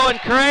is going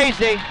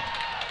crazy.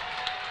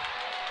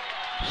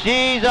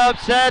 She's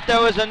upset there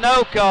was a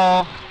no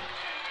call.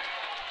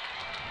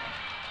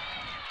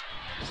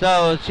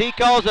 So she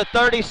calls a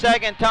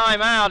 30-second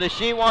timeout as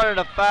she wanted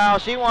a foul.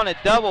 She wanted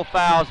double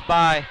fouls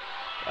by,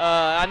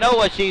 I know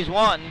what she's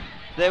wanting.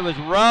 It was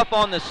rough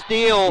on the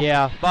steal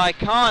by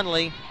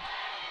Conley.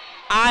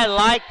 I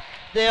like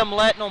them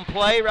letting them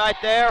play right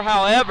there.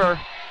 However,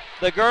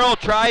 the girl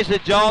tries to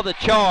jaw the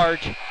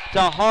charge. It's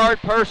a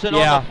hard person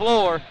on the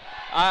floor.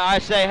 I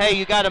say, hey,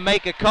 you got to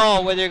make a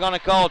call whether you're going to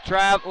call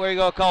whether you're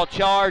going to call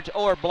charge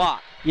or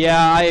block.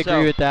 Yeah, I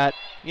agree with that.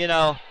 You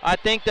know, I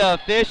think the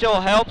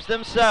official helps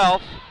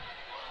themselves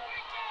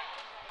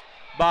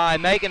by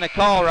making a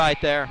call right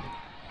there.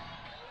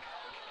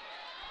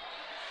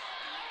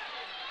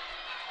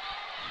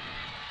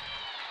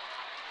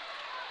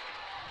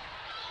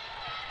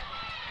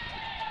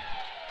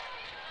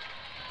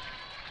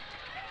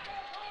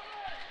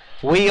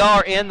 We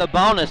are in the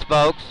bonus,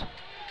 folks.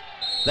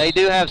 They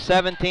do have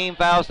 17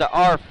 fouls to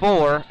our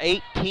 4,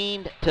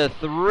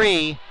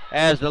 18-3,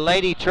 as the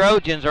Lady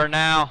Trojans are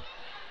now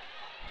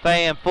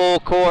paying full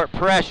court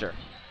pressure.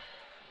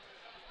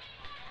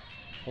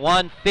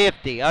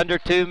 1:50, under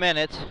 2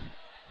 minutes.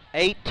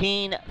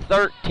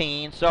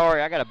 18-13.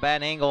 Sorry, I got a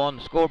bad angle on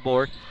the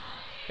scoreboard.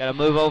 Got to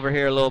move over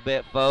here a little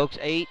bit, folks.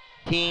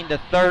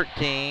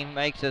 18-13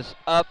 makes us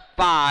up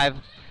 5.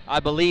 I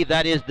believe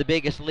that is the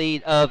biggest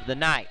lead of the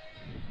night.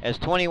 As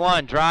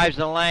 21 drives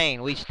the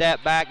lane, we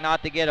step back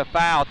not to get a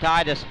foul.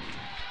 Titus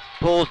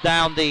pulls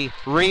down the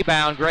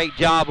rebound. Great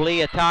job,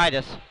 Leah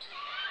Titus.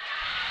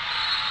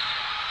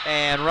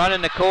 And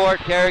running the court,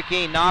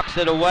 Cherokee knocks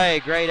it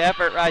away. Great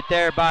effort right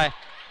there by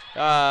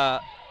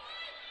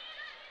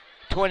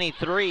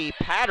 23,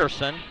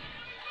 Patterson.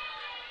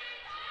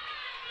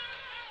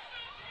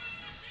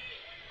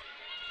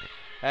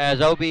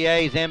 As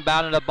OBA's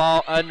inbounding the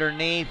ball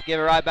underneath. Give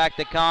it right back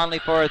to Conley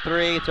for a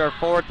three. It's her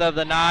 4th of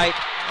the night.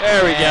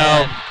 There we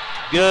go.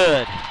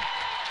 Good.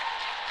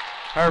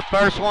 Her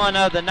first one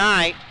of the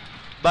night,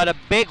 but a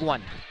big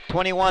one.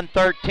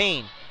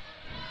 21-13.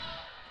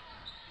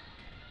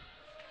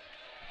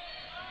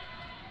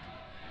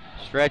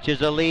 Stretches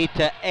the lead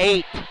to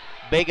 8.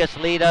 Biggest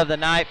lead of the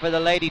night for the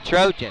Lady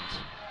Trojans.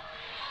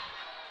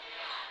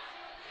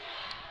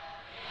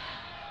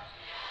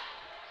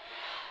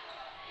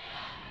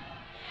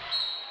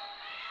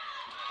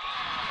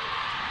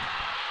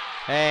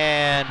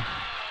 And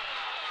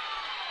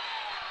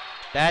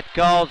that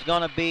call's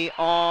going to be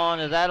on,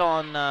 is that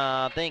on,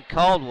 I think,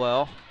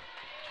 Caldwell.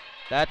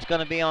 That's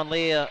going to be on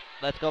Leah,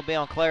 that's going to be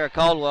on Clara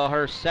Caldwell,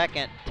 her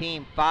second,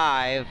 team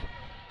 5.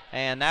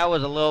 And that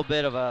was a little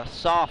bit of a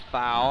soft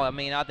foul. I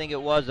mean, I think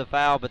it was a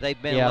foul, but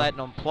they've been letting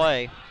them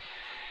play.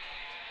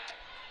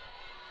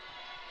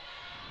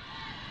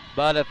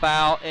 But a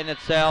foul in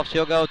itself.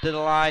 She'll go to the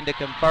line to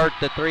convert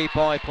the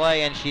three-point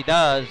play, and she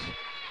does.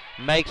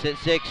 Makes it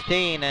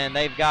 16, and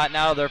they've gotten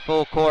out of their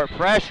full court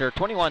pressure.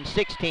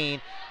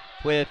 21-16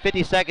 with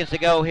 50 seconds to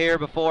go here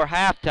before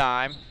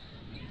halftime.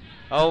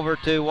 Over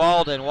to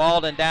Walden.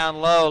 Walden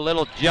down low.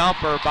 Little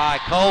jumper by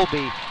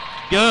Colby.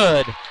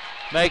 Good.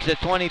 Makes it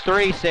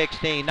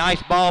 23-16.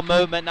 Nice ball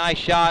movement. Nice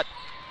shot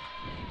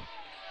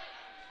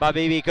by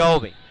BB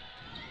Colby.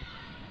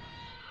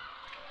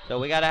 So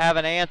we got to have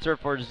an answer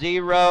for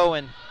 0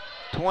 and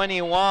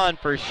 21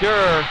 for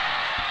sure.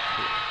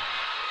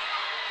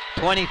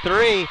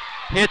 23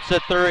 hits a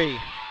 3.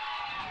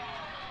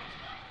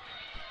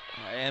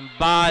 And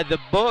by the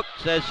book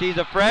says she's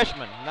a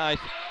freshman. Nice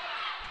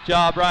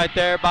job right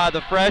there by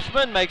the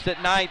freshman. Makes it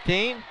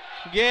 19.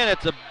 Again,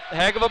 it's a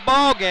heck of a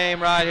ball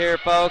game right here,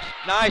 folks.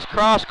 Nice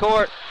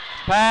cross-court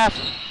pass.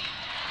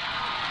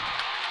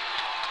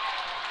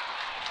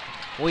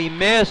 We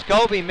miss.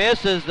 Colby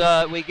misses.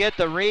 We get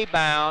the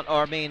rebound.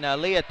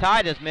 Leah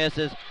Titus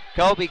misses.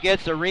 Colby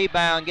gets the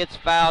rebound, gets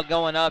fouled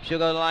going up. She'll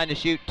go to the line to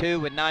shoot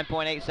 2 with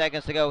 9.8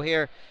 seconds to go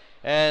here.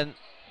 And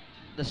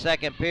the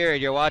second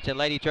period, you're watching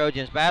Lady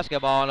Trojans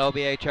basketball on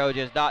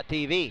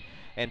OBATrojans.tv.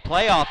 And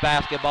playoff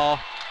basketball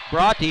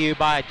brought to you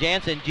by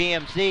Jansen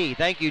GMC.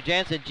 Thank you,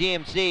 Jansen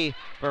GMC,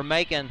 for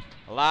making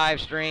live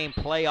stream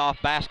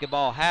playoff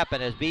basketball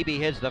happen as BB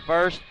hits the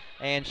first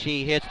and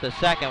she hits the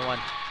second one.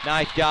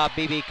 Nice job,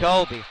 BB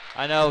Colby.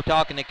 I know,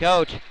 talking to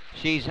Coach,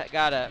 she's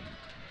leading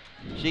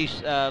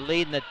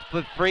the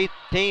free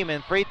team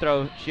in free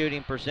throw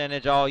shooting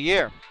percentage all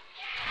year.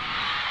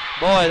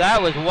 Boy,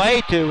 that was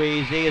way too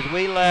easy as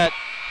we let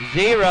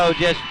 0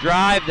 just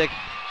drive the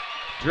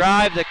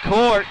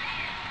court.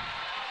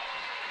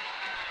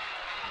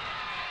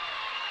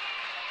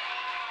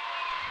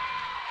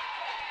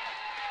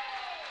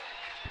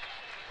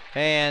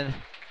 And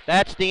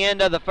that's the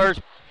end of the first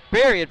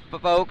period,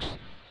 folks.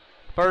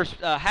 First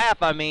half,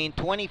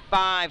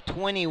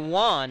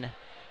 25-21.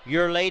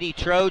 Your Lady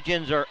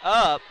Trojans are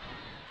up.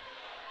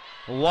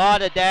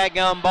 What a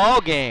daggum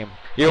ball game.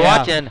 You're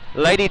watching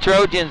Lady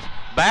Trojans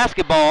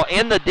basketball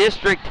in the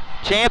district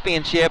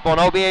championship on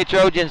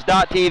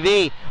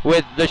OBATrojans.tv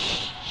with the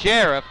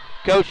sheriff,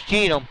 Coach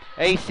Cheatham,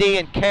 AC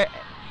and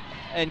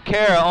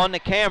Kara on the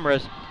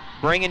cameras,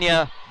 bringing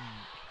you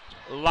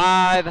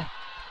live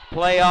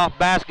playoff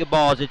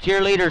basketball. As the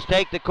cheerleaders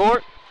take the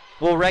court,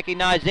 we'll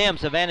recognize them.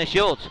 Savannah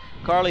Schultz,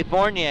 Carly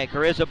Fournier,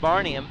 Carissa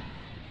Barnium,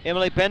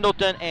 Emily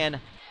Pendleton, and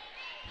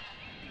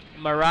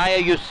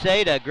Mariah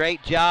Useda.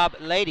 Great job,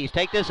 ladies.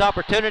 Take this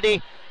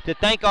opportunity to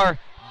thank our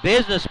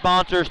business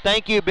sponsors.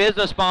 Thank you,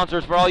 business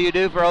sponsors, for all you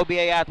do for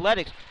OBA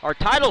Athletics. Our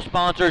title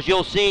sponsors,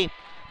 you'll see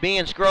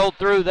being scrolled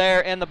through there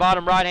in the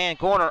bottom right-hand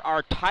corner.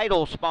 Our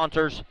title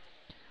sponsors,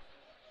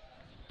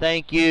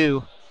 thank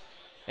you.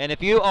 And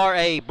if you are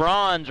a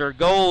bronze or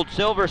gold,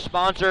 silver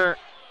sponsor,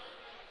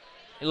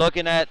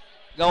 looking at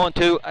going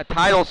to a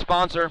title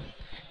sponsor,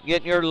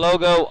 getting your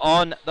logo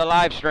on the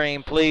live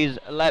stream, please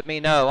let me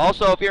know.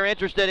 Also, if you're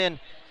interested in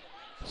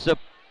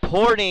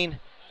supporting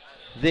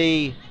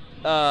the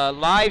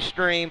live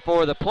stream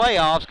for the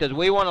playoffs, because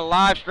we want to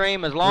live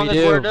stream as long as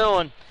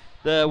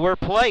we're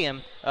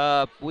playing.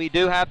 We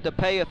do have to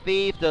pay a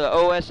fee to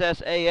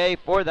OSSAA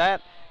for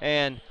that,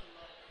 and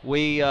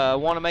we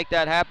want to make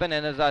that happen.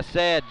 And as I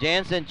said,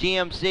 Jansen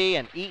GMC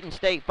and Eaton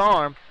State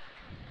Farm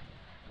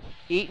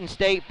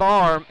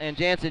and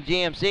Jansen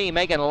GMC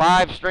making a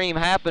live stream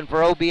happen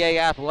for OBA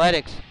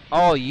Athletics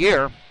all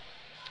year.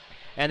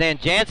 And then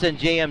Jansen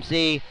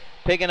GMC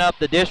picking up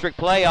the district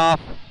playoff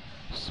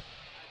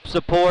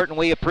support, and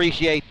we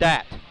appreciate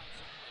that.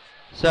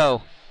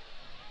 So,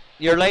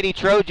 your Lady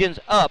Trojans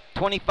up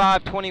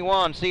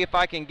 25-21. See if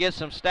I can get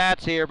some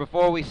stats here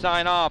before we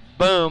sign off.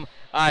 Boom,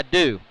 I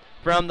do.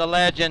 From the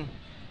legend,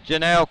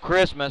 Janelle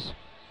Christmas.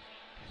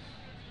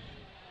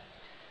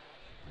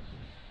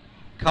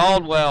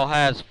 Caldwell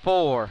has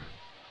 4.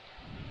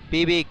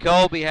 BB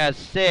Colby has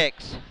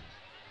 6.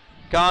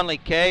 Conley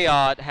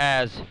Kayott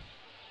has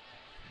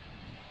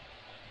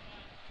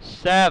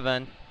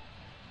 7.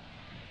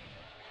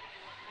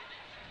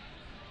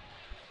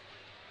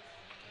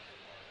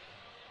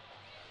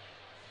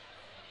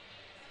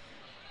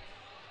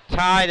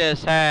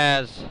 Titus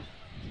has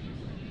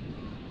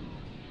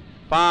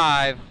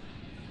 5,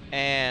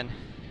 and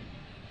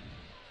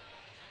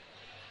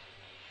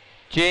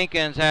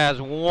Jenkins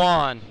has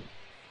 1.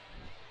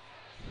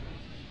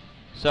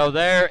 So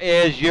there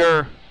is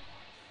your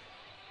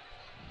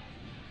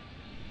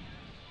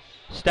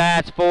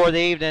stats for the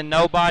evening.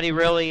 Nobody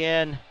really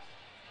in.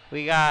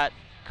 We got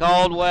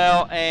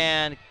Caldwell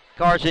and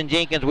Carson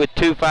Jenkins with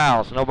 2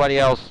 fouls. Nobody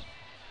else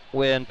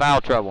in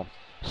foul trouble.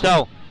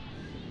 So,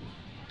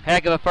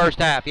 heck of a first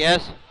half,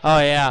 yes? Oh,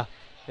 yeah.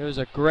 It was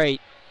a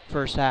great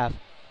first half.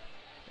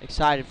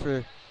 Excited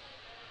for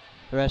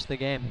the rest of the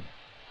game.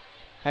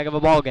 Heck of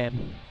a ball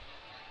game.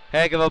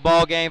 Heck of a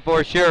ball game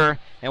for sure.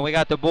 And we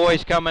got the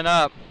boys coming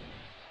up.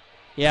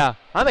 Yeah,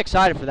 I'm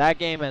excited for that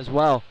game as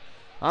well.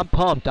 I'm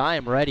pumped. I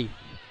am ready.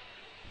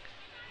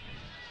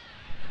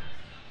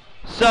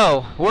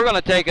 So, we're going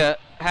to take a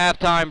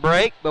halftime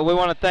break, but we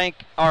want to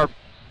thank our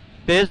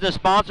business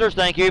sponsors.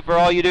 Thank you for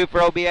all you do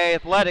for OBA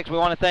Athletics. We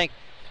want to thank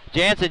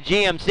Jansen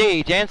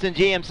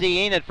GMC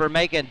Enid for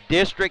making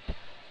district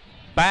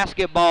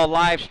basketball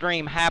live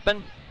stream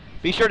happen.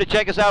 Be sure to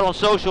check us out on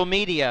social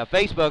media,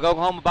 Facebook,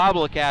 Oklahoma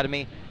Bible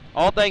Academy,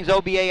 all things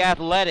OBA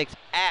Athletics,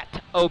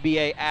 at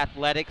OBA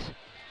Athletics,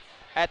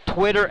 at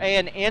Twitter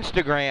and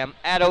Instagram,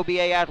 at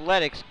OBA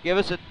Athletics. Give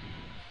us a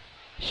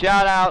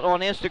shout out on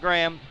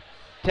Instagram,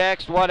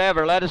 text,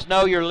 whatever. Let us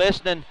know you're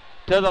listening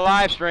to the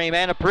live stream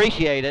and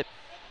appreciate it.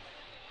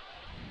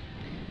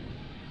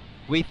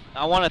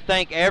 I want to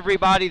thank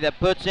everybody that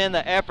puts in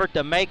the effort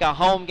to make a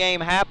home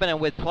game happen, and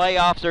with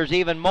playoffs there's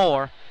even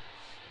more.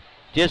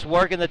 Just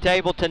working the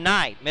table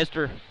tonight.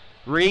 Mr.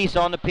 Reese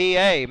on the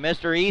PA,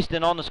 Mr.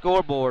 Easton on the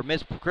scoreboard,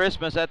 Miss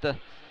Christmas at the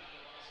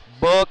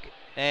book,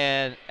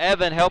 and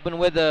Evan helping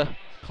with the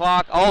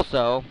clock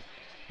also.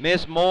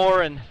 Miss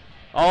Moore and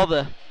all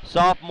the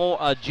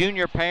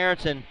junior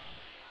parents and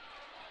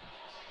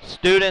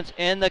students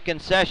in the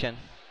concession.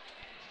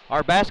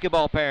 Our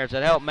basketball parents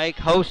that help make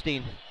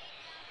hosting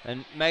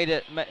and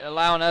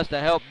allowing us to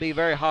help be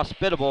very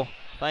hospitable.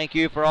 Thank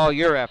you for all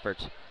your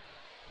efforts.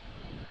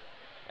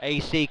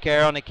 AC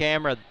Care on the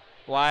camera,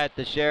 Wyatt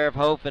the Sheriff,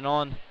 Hope,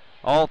 on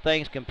all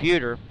things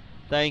computer.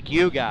 Thank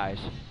you guys.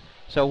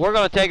 So we're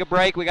going to take a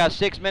break. We got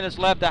 6 minutes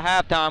left at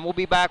halftime. We'll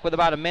be back with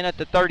about a minute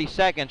to 30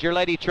 seconds. Your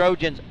Lady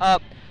Trojans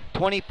up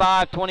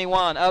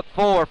 25-21, up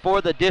 4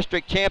 for the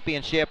district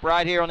championship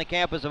right here on the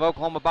campus of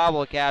Oklahoma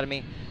Bible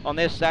Academy on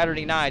this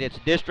Saturday night. It's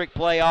district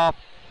playoff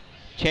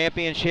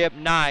championship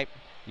night.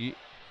 You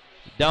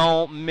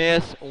don't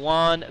miss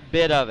one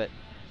bit of it.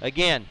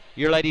 Again,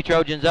 your Lady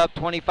Trojans up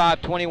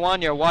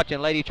 25-21. You're watching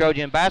Lady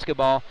Trojan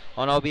basketball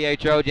on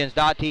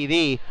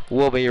OBATrojans.tv.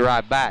 We'll be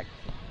right back.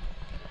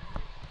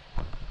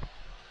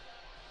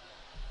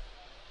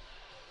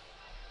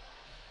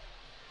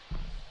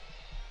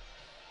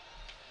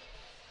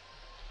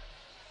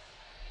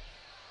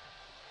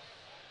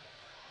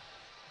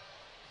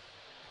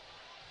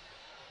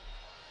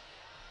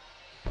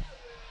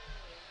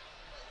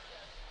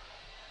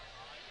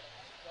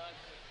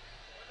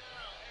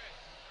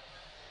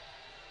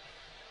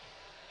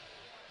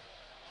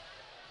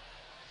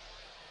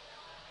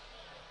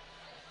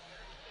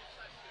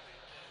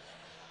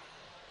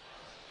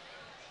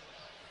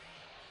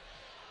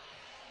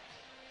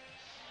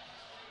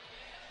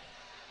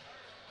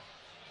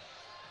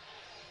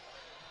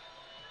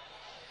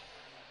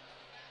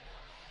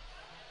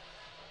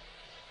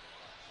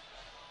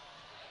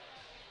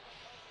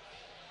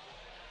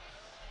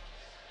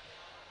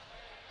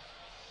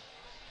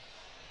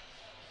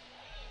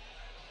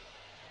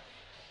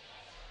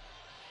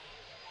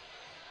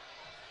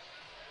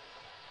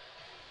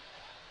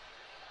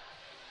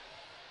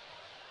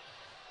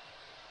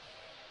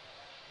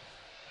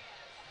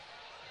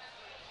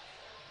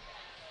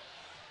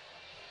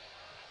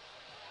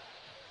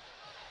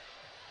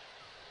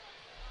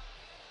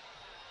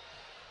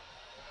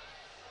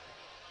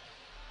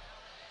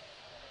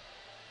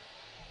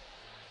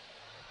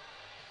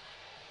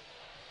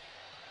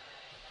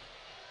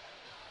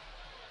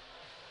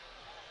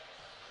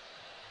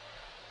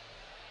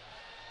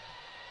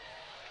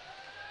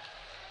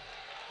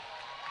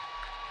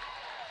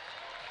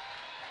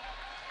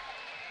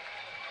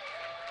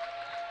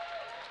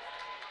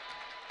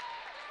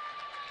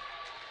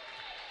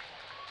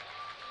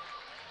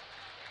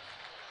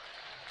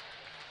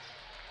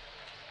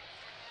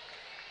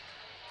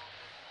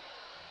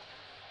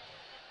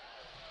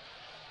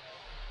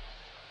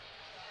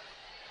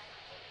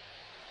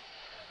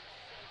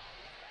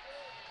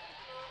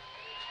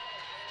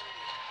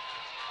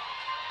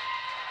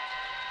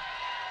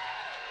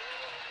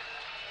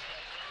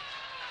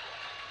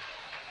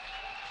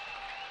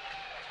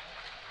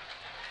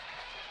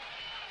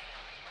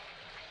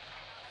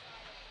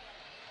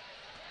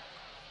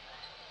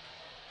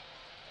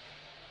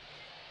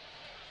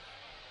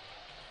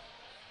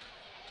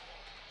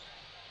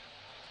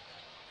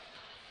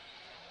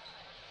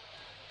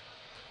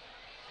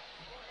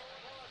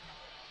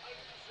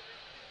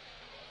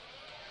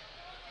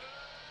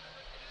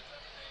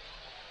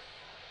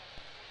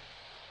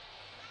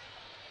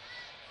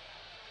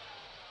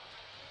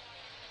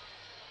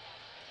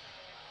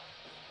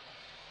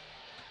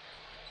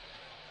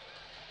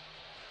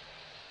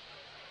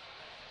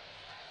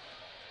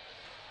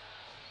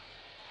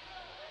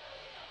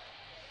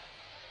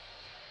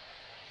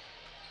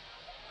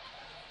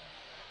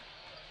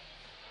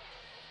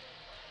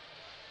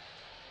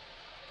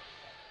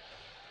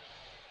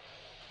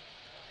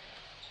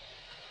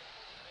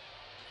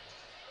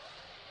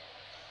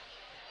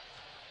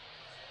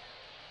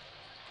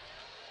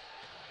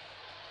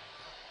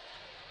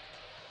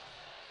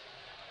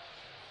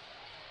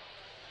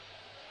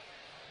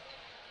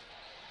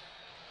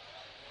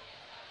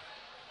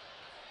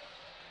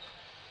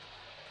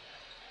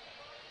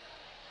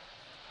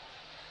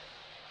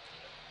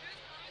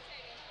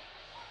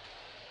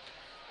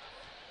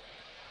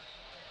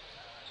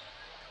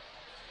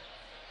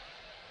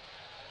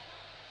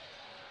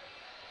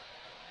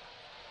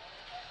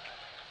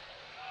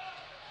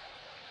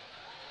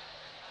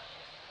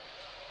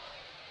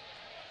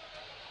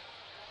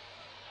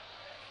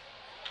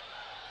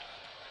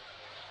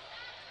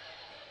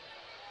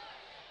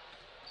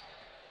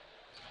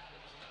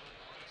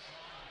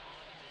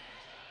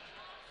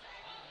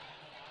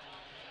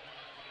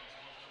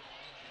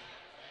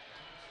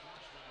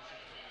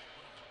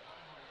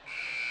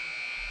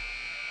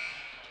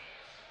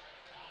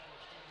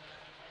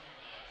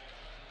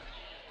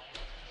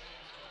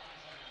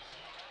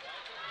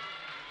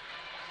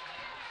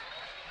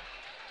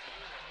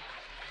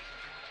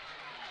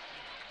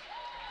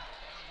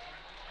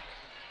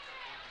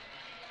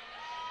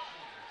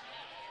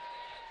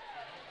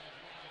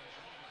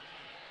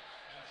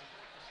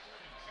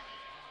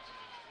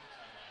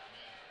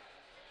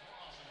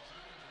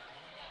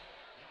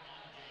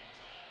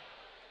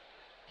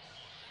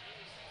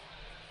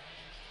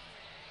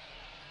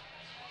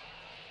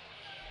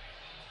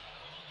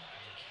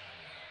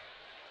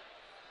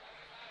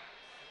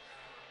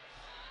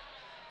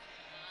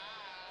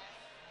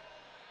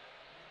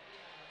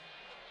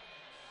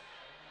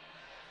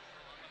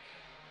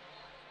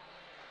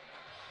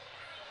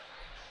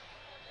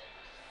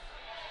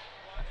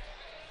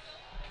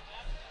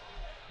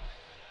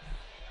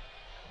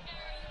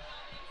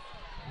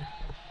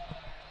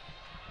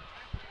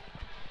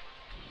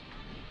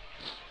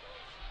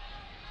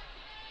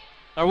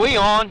 Are we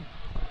on?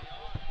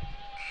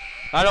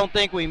 I don't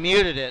think we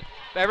muted it.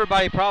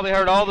 Everybody probably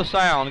heard all the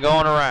sound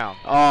going around.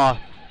 Oh,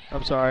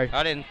 I'm sorry.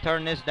 I didn't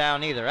turn this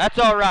down either. That's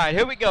all right.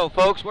 Here we go,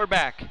 folks. We're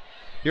back.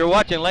 You're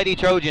watching Lady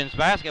Trojans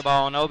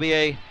basketball on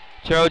OBA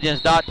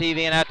Trojans.tv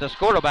and at the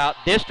Scoreabout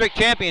district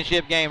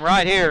championship game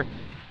right here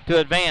to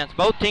advance.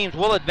 Both teams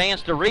will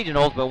advance to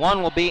regionals, but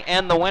one will be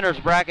in the winner's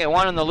bracket,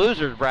 one in the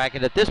loser's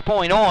bracket. At this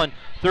point on,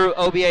 through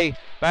OSSAA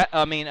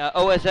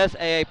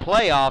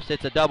playoffs,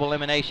 it's a double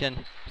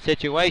elimination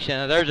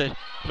situation. There's a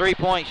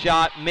three-point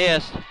shot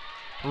missed.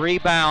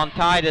 Rebound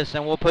Titus,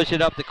 and we'll push it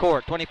up the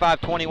court.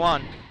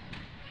 25-21.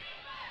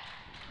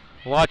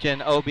 Watching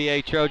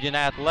OBA Trojan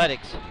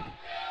Athletics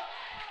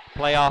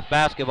playoff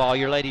basketball.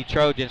 Your Lady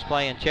Trojans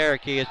playing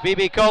Cherokee as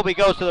BB Colby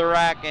goes to the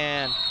rack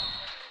and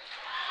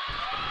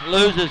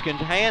loses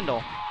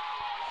control.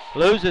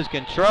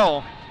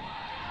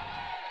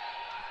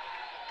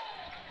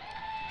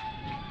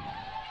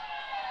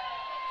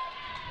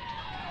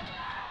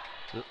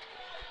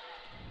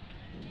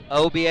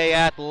 OBA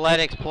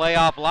Athletics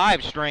playoff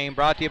live stream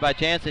brought to you by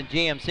Jansen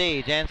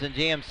GMC. Jansen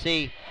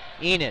GMC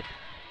Enid.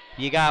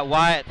 You got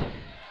Wyatt,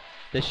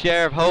 the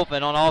Sheriff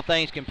Hofen on all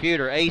things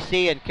computer.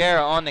 AC and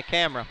Kara on the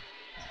camera.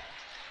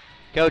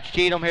 Coach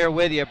Cheatham here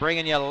with you,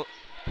 bringing you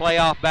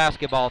playoff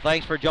basketball.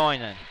 Thanks for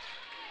joining.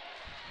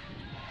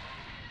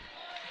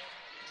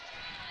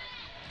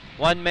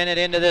 1 minute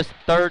into this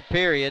third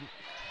period,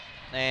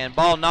 and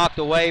ball knocked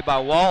away by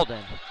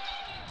Walden.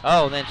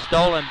 Oh, then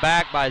stolen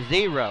back by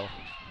Zero.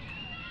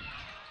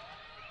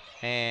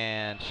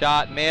 And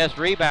shot missed.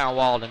 Rebound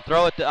Walden.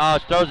 Throws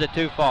it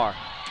too far.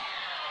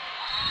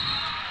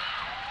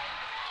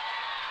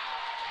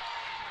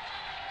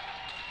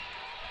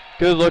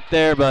 Good look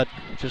there, but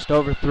just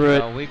overthrew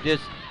it. We've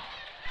just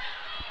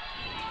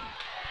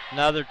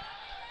another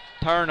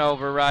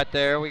turnover right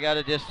there. We got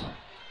to just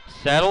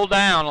settle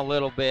down a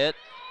little bit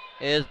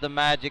is the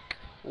magic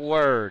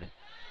word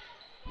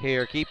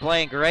here. Keep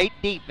playing great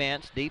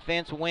defense.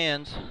 Defense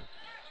wins.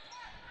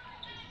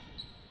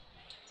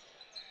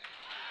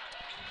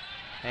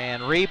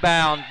 And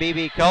rebound,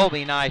 BB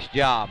Colby, nice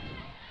job.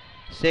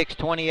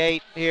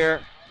 6:28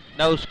 here,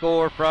 no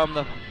score from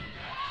the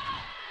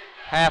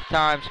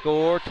halftime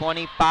score,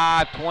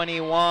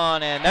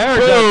 25-21, and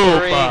there's a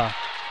three.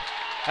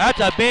 That's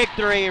a big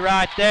three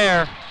right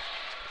there.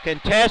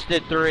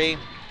 Contested three,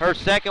 her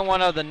second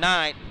one of the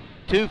night,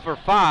 2 for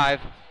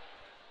 5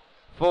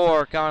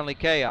 for Conley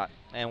Kayot.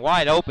 And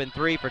wide open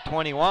three for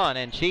 21,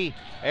 and she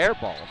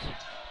airballs,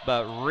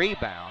 but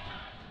rebound,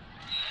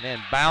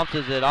 then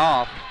bounces it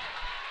off.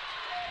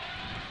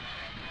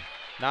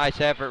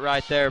 Nice effort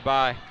right there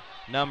by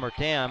number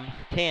 10,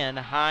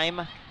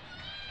 Heim.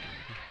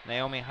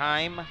 Naomi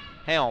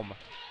Helm.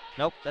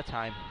 Nope, that's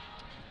Heim.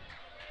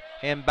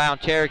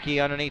 Inbound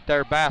Cherokee underneath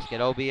their basket.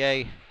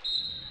 OBA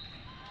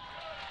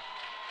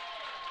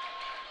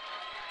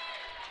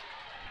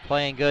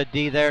playing good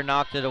D there,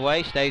 knocked it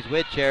away, stays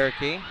with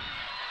Cherokee.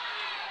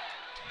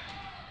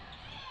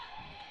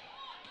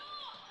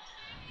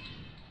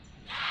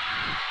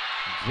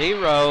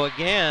 Zero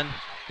again.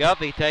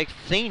 Guffey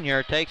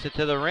senior takes it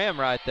to the rim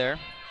right there.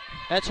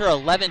 That's her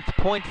 11th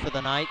point for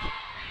the night.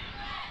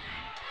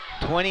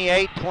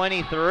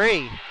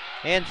 28-23.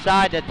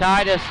 Inside to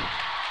Titus.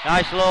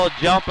 Nice little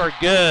jumper,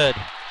 good.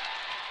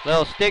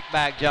 Little stick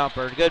back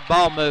jumper, good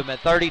ball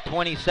movement.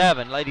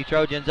 30-27. Lady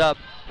Trojans up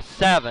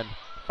 7.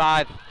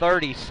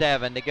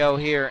 5:37 to go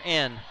here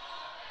in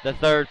the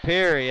third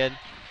period.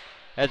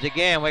 As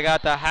again, we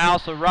got the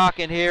House of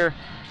Rockin' here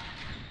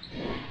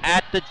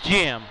at the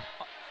gym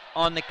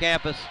on the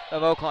campus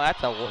of Oklahoma.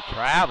 That's a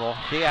travel.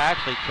 She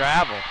actually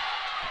traveled.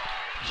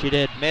 She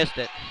did. Missed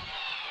it.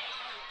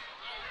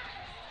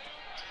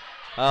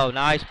 Oh,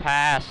 nice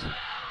pass.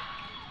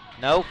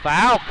 No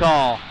foul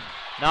call.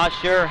 Not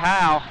sure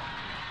how.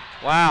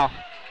 Wow.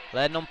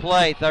 Letting them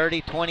play.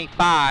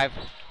 30-25.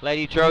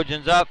 Lady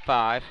Trojans up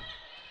 5.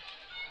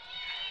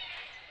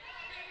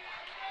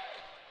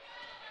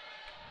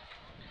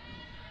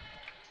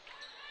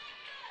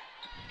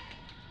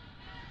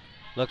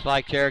 Looks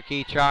like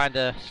Cherokee trying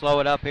to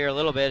slow it up here a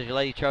little bit as your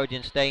Lady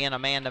Trojans stay in a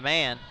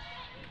man-to-man.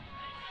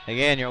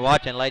 Again, you're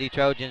watching Lady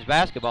Trojans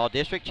basketball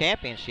district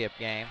championship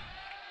game.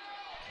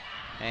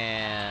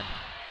 And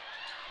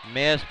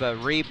missed,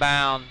 but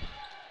rebound.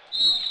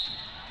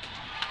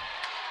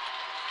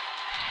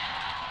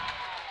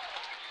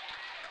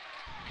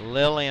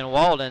 Lillian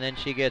Walden, and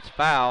she gets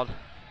fouled.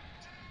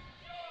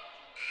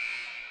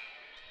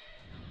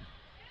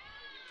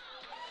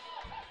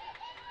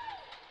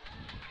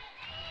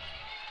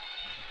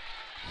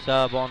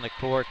 Sub on the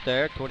court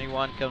there.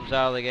 21 comes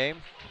out of the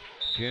game.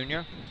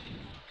 Junior.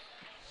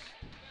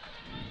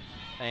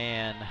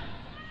 And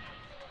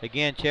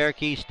again,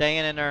 Cherokee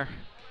staying in their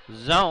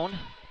zone.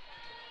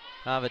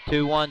 Have a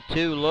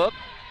 2-1-2 look.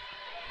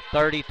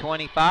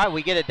 30-25.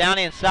 We get it down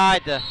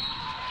inside to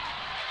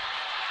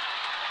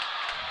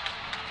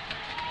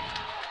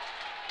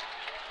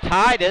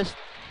Titus.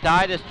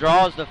 Titus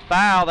draws the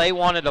foul. They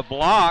wanted a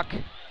block,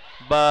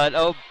 but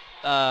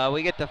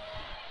we get the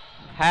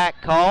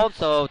hack called,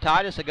 so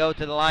Titus will go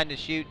to the line to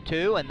shoot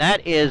 2, and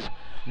that is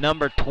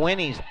number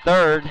 20's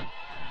third,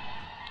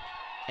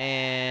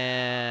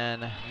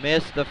 and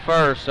missed the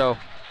first. So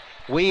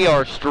we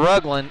are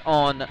struggling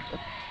on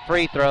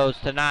free throws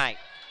tonight.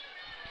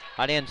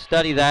 I didn't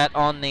study that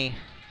on the,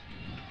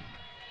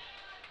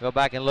 go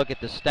back and look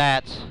at the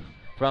stats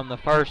from the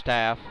first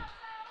half.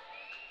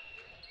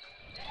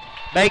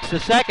 Makes the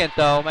second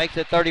though, makes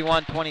it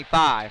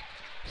 31-25,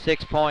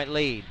 6-point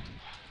lead.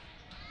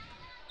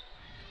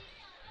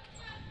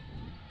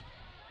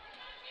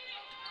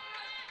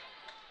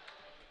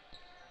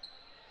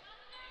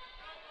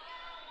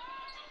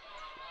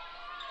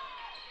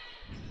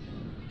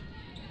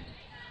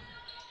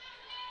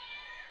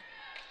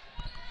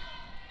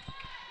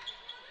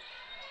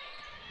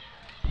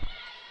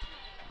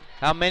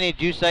 How many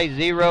did you say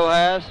Zero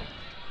has?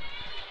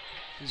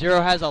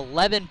 Zero has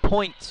 11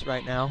 points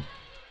right now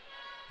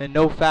and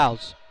no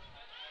fouls.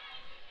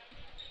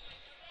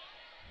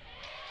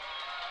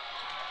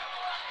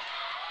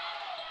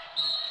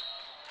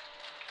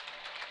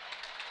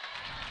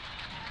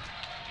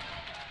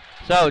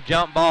 So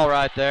jump ball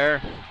right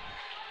there.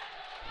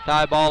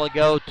 Tie ball to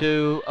go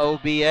to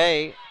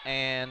OBA,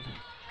 and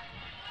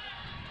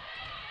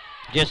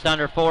just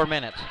under 4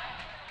 minutes.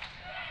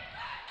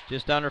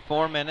 Just under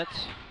 4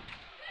 minutes.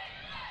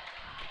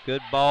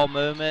 Good ball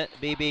movement,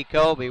 BB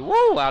Colby.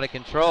 Woo, out of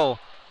control.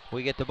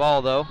 We get the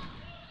ball though.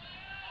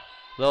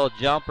 Little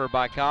jumper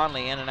by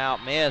Conley, in and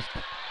out, missed.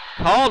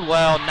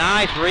 Caldwell,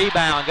 nice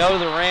rebound, go to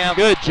the rim.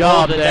 Good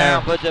job pulls it there.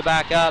 down, puts it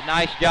back up.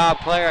 Nice job,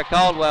 Clara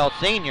Caldwell,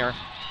 senior.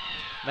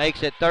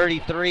 Makes it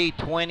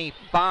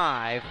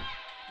 33-25.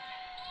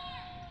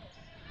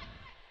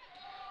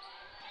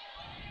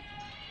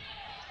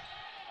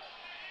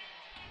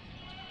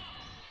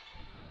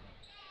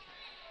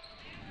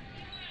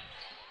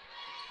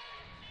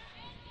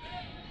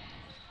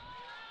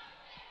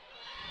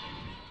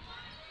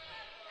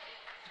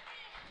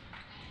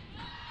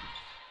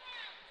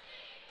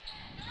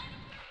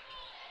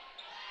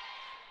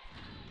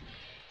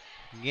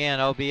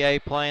 Again, OBA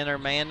playing their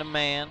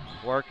man-to-man,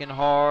 working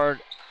hard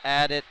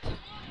at it,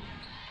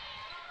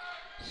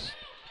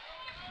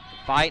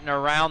 fighting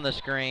around the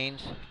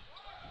screens,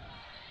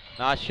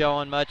 not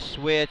showing much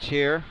switch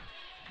here.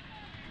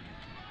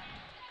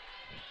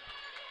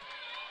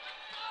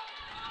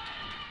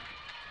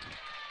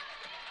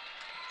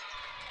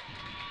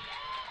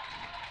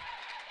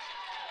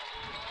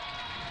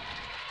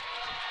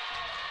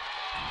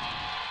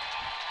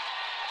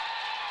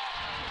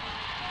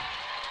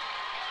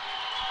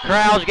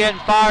 Crowd's getting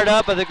fired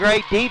up with the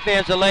great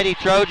defense the Lady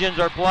Trojans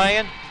are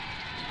playing.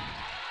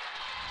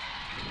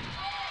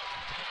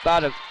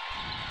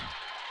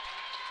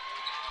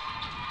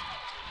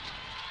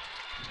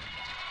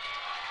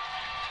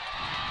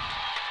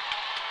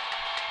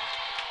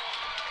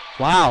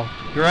 Wow,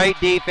 great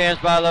defense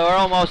by the, we're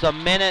almost a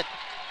minute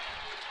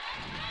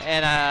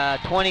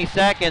and 20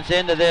 seconds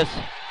into this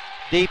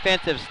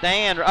defensive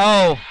stand.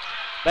 Oh,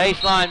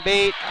 baseline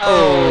beat.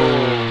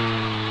 Oh.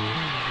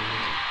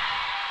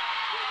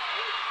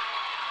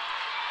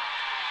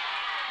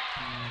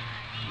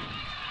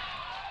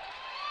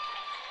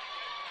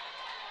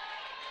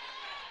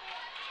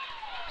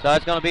 So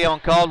it's going to be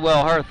on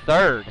Caldwell, her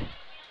third.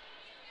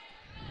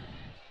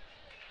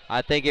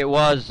 I think it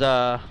was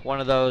one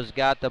of those,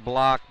 got the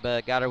block,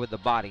 but got her with the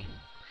body.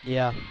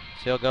 Yeah.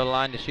 She'll go to the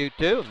line to shoot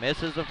 2,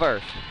 misses the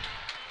first.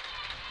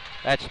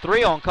 That's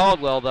 3 on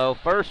Caldwell, though.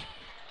 First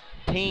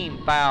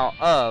team foul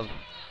of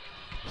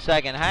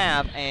second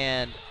half,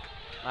 and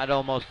I'd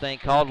almost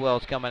think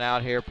Caldwell's coming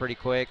out here pretty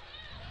quick.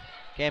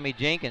 Cammie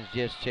Jenkins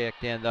just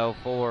checked in, though,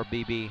 for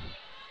BB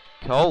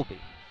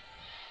Colby.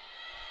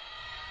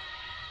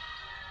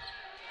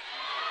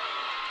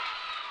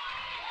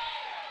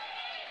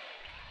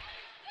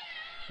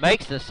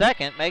 Makes the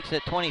second, makes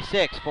it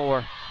 26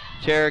 for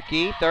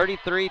Cherokee,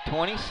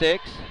 33-26.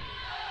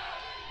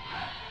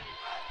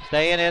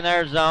 Staying in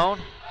their zone,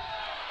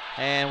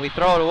 and we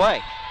throw it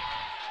away.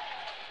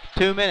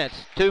 2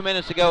 minutes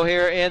to go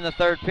here in the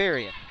third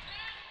period.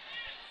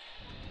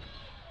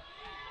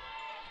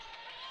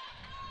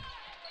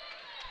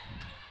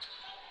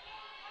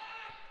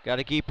 Got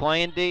to keep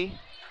playing, D.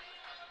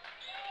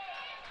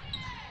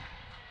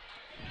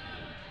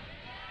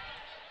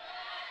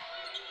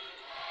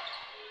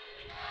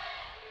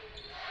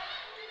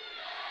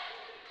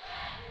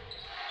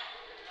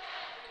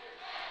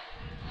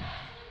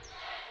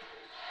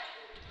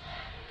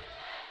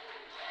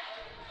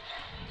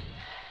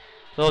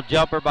 Little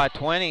jumper by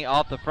 20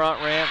 off the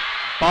front rim.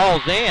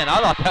 Falls in. I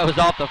thought that was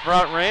off the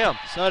front rim.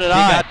 So did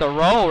I. I. Got the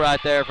roll right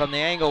there from the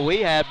angle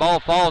we had. Ball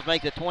falls,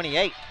 makes it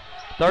 28.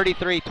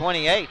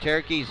 33-28.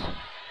 Cherokee's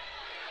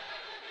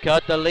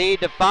cut the lead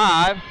to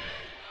 5.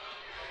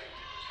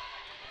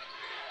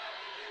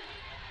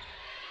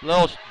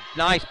 Little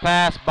nice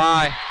pass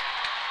by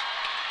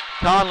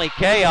Conley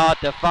Kayot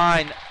to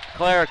find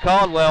Clara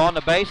Caldwell on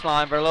the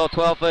baseline for a little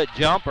 12-foot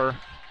jumper.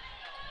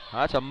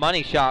 That's a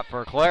money shot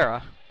for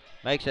Clara.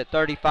 Makes it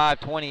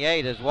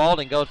 35-28 as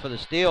Walden goes for the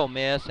steal,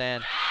 miss,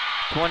 and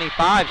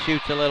 25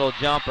 shoots a little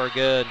jumper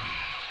good.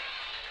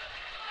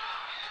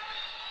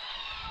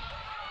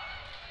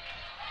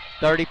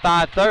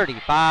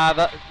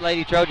 35-30.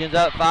 Lady Trojans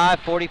up 5.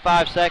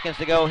 45 seconds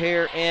to go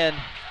here in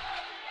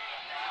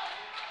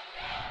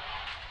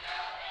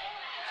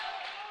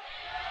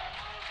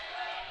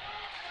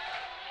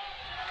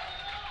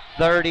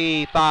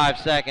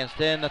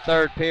in the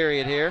third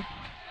period here.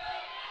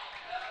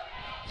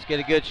 Let's get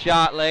a good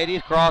shot,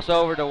 ladies. Cross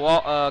over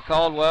to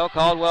Caldwell.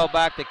 Caldwell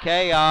back to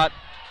Kayot.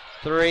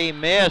 3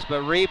 missed,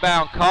 but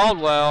rebound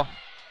Caldwell.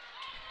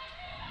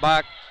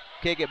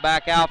 Kick it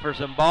back out for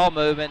some ball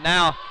movement.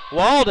 Now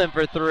Walden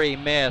for 3,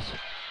 miss.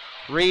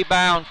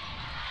 Rebound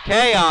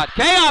Kayot.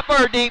 Kayot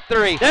for a deep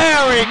 3.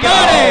 There we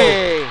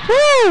go.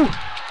 Woo!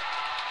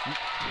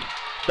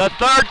 The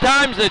third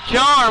time's the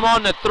charm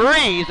on the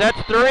threes. That's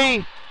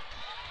 3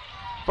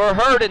 for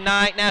her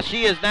tonight. Now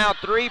she is now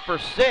 3 for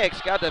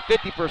 6. Got the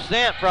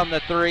 50% from the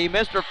 3.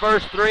 Missed her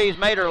first 3s,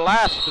 made her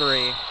last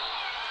 3.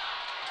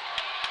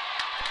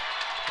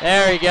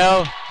 There we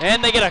go.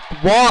 And they get a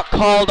walk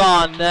called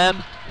on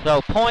them.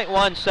 So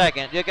 0.1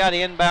 second. You got to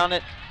inbound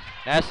it.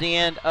 That's the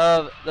end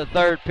of the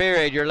third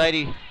period. Your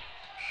Lady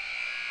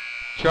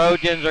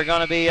Trojans are going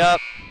to be up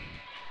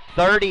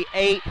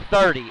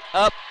 38-30.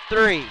 Up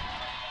 3.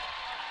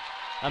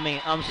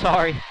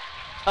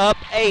 Up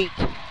 8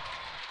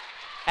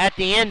 at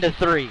the end of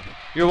 3.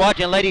 You're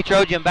watching Lady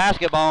Trojan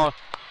basketball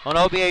on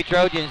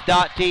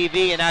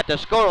OBATrojans.tv and at the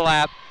Score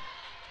Lab.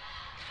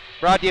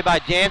 Brought to you by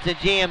Jansen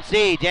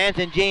GMC.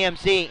 Jansen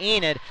GMC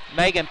Enid,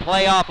 making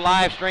playoff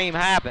live stream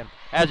happen.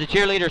 As the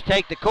cheerleaders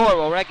take the court,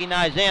 we'll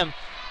recognize them.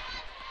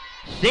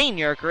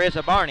 Senior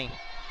Carissa Barney,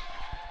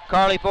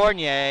 Carly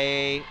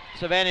Fournier,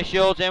 Savannah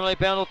Schultz, Emily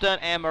Pendleton,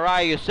 and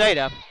Mariah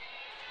Useda.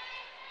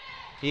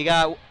 You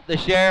got the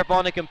sheriff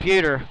on the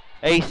computer,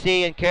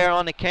 AC and Carol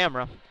on the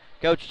camera.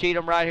 Coach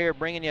Cheatham right here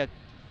bringing you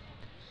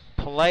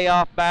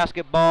playoff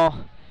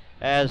basketball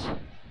as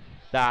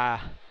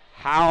the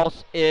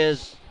house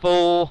is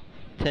full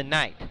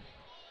tonight.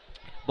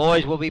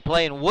 Boys will be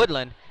playing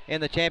Woodland in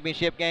the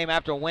championship game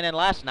after winning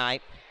last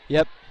night.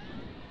 Yep.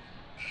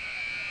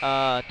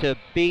 To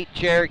beat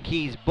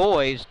Cherokee's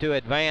boys to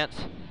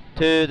advance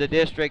to the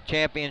district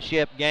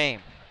championship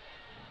game.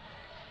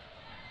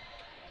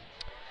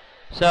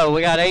 So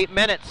we got 8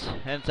 minutes,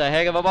 and it's a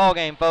heck of a ball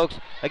game, folks.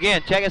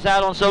 Again, check us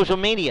out on social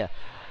media.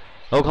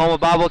 Oklahoma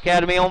Bible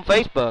Academy on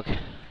Facebook,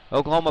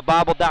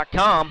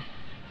 oklahomabible.com,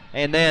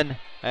 and then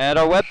at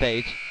our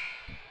webpage.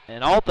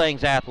 And all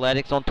things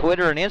athletics on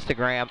Twitter and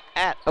Instagram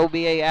at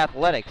OBA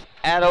Athletics.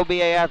 At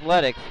OBA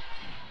Athletics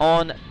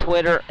on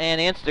Twitter and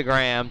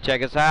Instagram.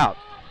 Check us out.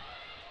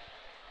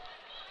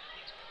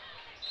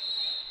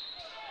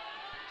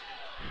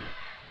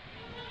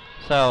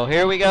 So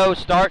here we go,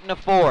 starting the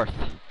fourth.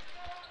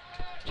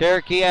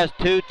 Cherokee has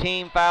 2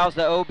 team fouls.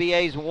 The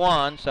OBA's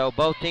 1, so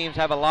both teams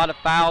have a lot of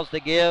fouls to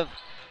give.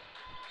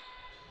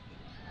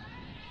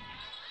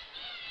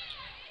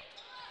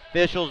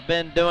 Officials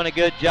been doing a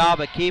good job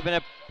of keeping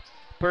it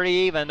pretty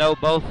even, though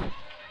both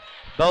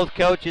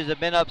coaches have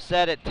been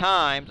upset at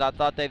times. I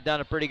thought they've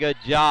done a pretty good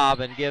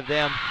job, and give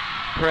them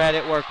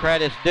credit where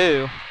credit's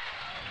due.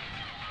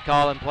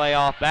 Calling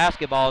playoff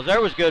basketballs. There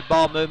was good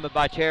ball movement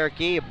by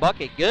Cherokee. A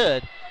bucket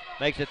good.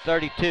 Makes it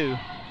 38-32.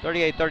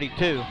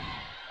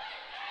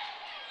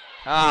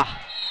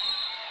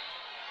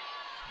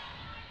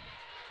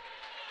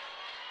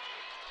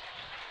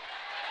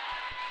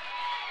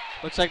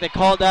 Looks like they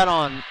called that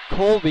on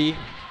Colby.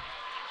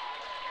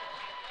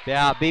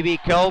 Yeah, BB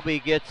Colby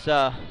gets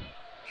the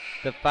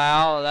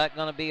foul. Is that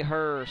going to be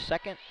her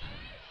second?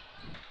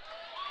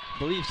 I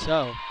believe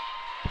so.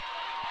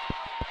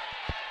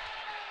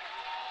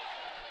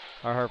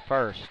 Or her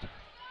first?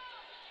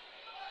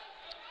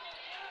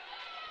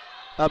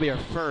 That'll be her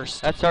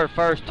first. That's her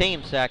first,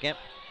 team second.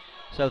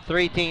 So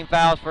 3 team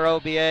fouls for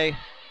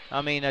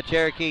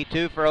Cherokee,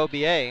 2 for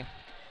OBA.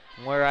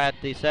 We're at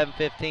the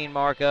 7:15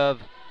 mark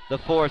of the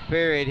fourth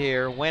period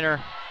here.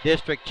 Winner,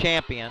 district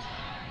champion.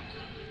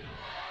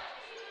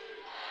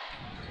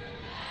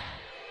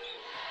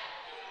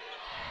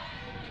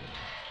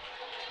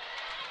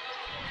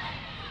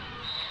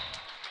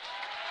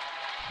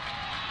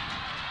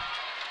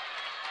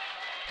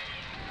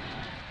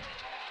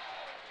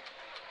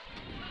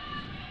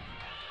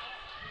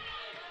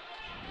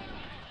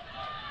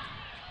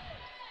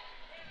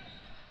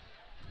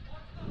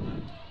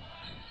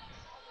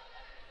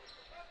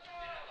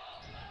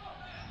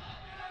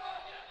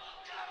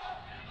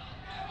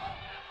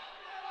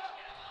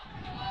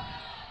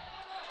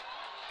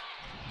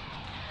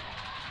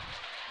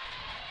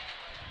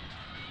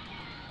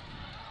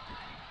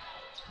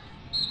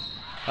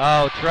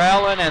 Oh,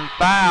 trailing and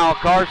foul,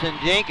 Carson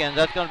Jenkins.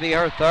 That's going to be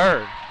her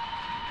third.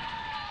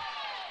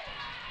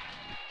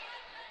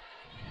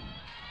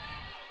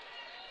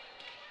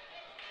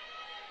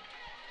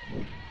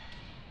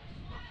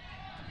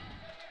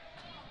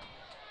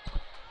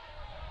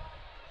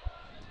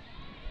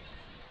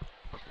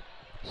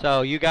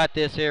 So you got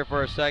this here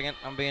for a second.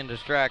 I'm being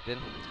distracted.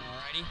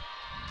 Alrighty.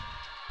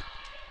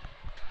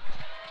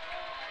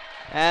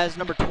 as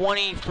number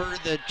 20 for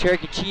the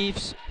Cherokee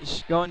Chiefs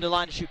is going to the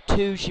line to shoot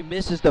 2. She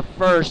misses the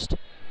first.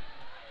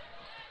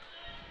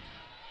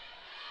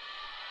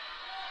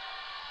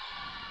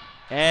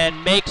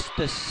 And makes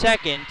the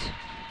second,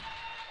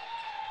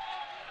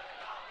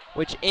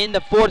 which in the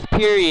fourth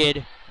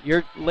period,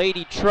 your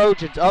Lady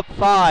Trojans up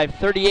 5,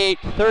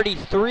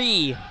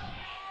 38-33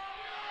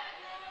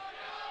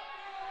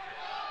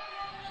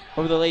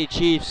 over the Lady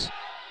Chiefs.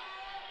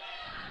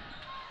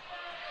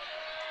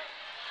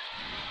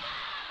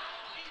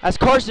 As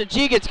Carson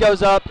Jenkins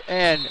goes up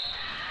and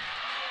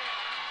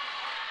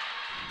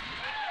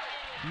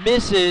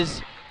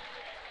misses.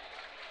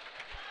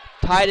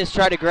 Titus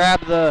tried to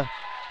grab the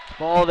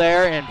ball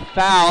there and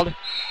fouled.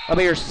 That'll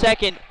be your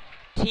second,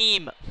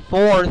 team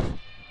fourth.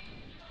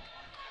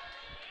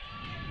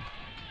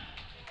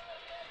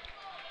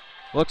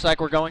 Looks like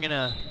we're going in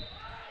a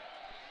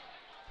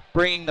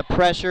bringing the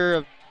pressure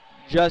of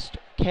just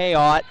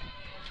chaos.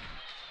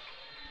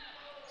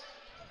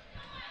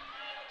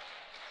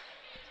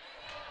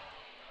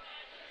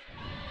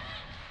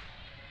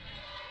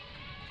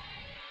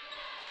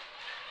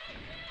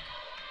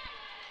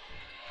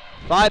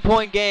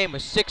 Five-point game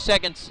with 6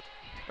 seconds,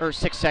 or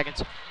 6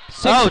 seconds.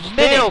 6 minutes.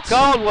 Steele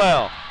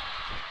Caldwell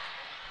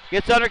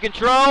gets under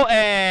control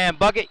and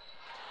bucket.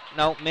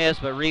 No, miss,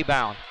 but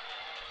rebound.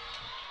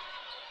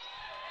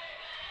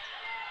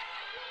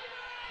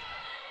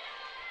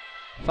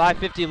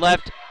 .550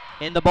 left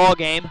in the ball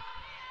game.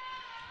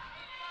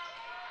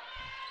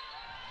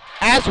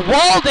 As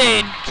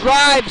Walden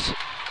drives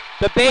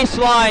the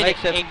baseline.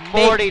 Makes it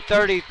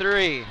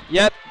 40-33.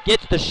 Yep,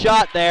 gets the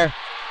shot there.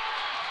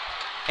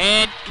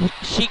 And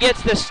she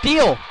gets the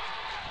steal.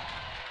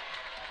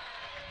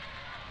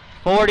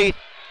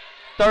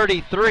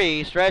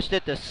 40-33, stretched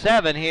it to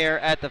 7 here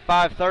at the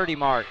 5:30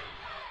 mark.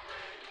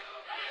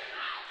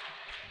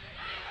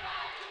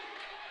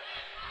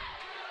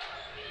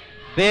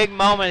 Big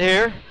moment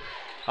here.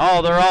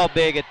 Oh, they're all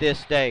big at this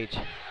stage.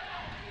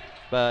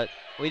 But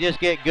we just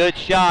get good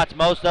shots.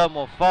 Most of them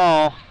will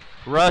fall.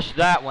 Rush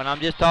that one.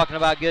 I'm just talking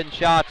about getting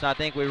shots, and I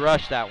think we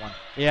rushed that one.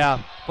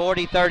 Yeah.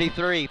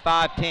 40-33,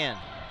 5-10.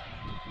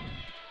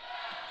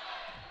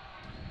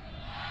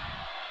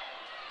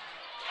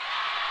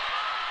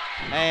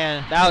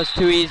 And That was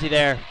too easy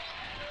there.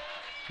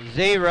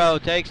 Zero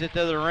takes it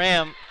to the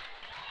rim.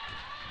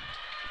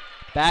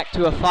 Back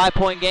to a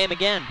 5-point game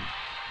again.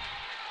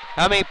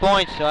 How many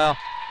points? Well,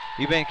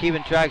 you've been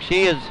keeping track.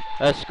 She is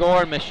a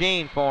scoring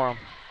machine for them.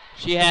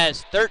 She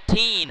has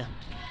 13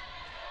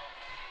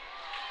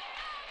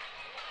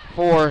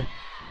 for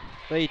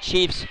the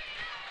Chiefs.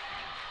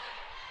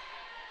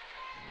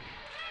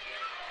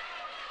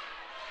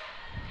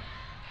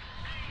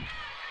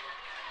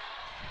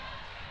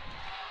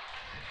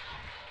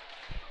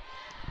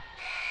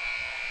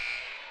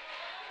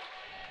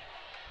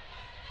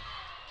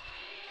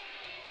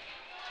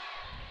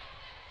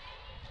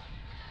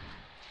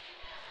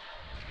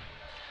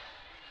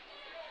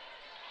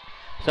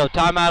 So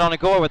timeout on the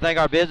court. We thank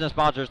our business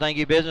sponsors. Thank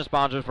you, business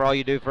sponsors, for all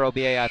you do for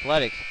OBA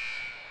Athletics.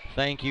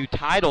 Thank you,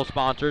 title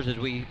sponsors, as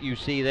you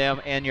see them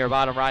in your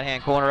bottom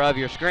right-hand corner of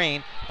your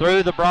screen.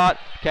 Through the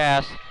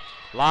broadcast,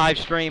 live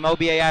stream,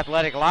 OBA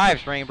Athletic live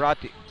stream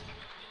brought to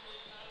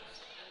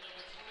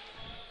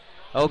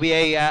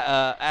OBA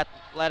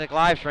Athletic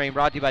live stream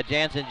brought to you by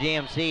Jansen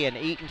GMC and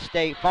Eaton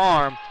State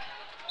Farm.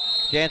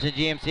 Jansen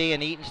GMC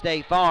and Eaton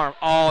State Farm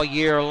all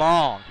year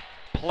long.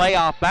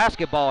 Playoff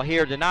basketball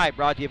here tonight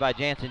brought to you by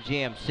Jansen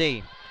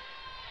GMC.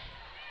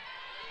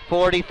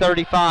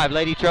 40-35,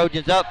 Lady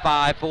Trojans up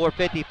 5,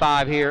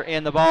 4:55 here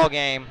in the ball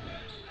game.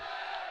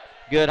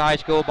 Good high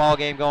school ball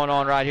game going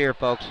on right here,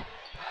 folks.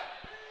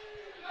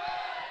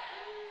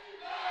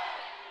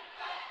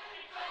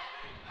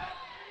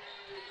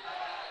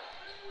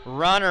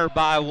 Runner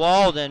by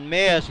Walden,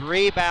 miss,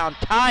 rebound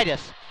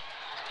Titus.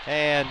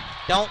 And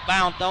don't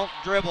bounce, don't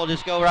dribble,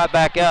 just go right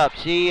back up.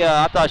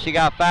 I thought she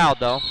got fouled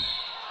though.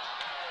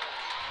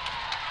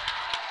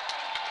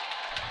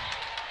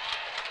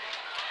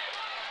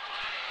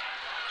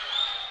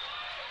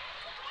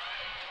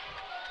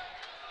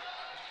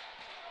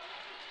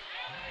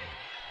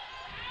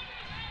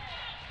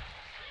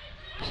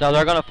 So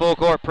they're going to full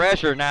court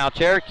pressure now,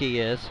 Cherokee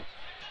is.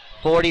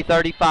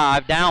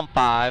 40-35, down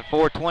 5,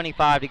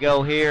 4:25 to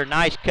go here.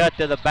 Nice cut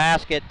to the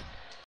basket.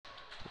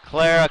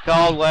 Clara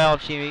Caldwell,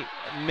 she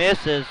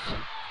misses.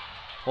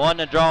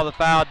 Wanting to draw the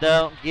foul,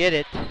 don't get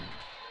it.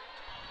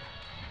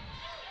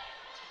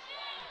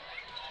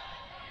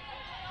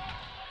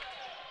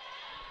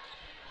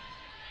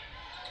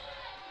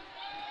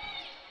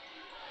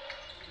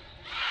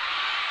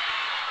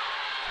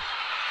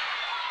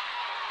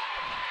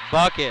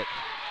 Bucket.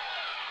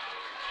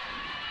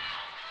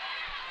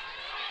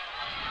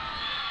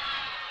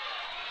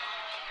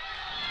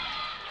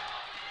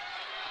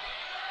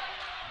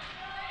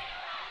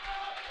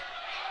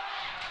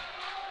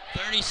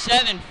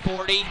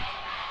 .37-40,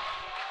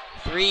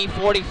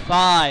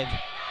 3:45.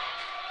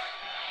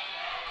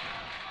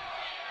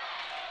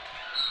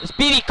 As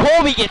B.B.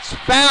 Colby gets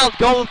fouled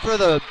going for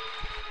the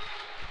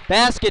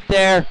basket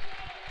there.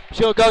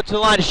 She'll go to the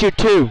line to shoot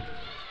 2.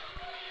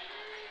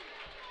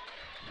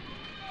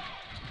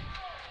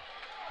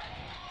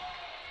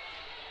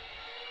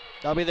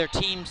 That'll be their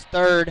team's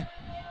 3rd.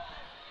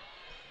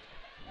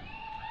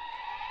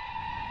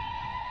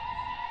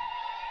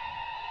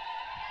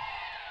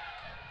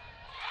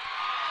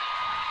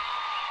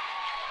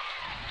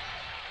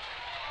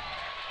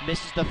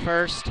 Misses the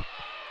first.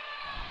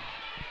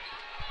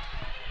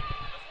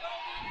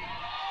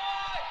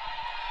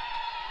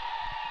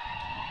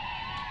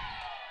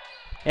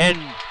 And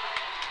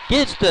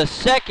gets the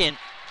second.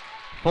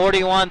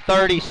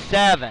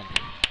 41-37.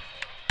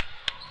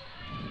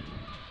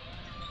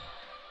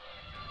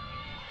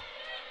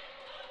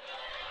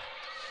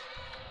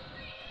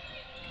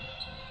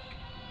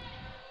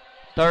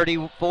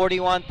 .30,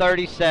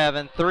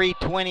 41-37,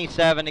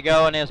 3:27 to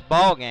go in this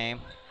ball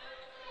game.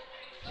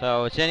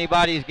 So it's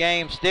anybody's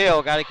game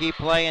still. Got to keep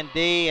playing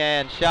D,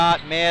 and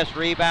shot, miss,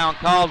 rebound,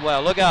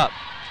 Caldwell. Look up.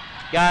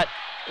 Got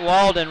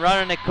Walden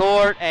running the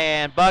court,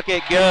 and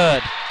bucket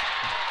good.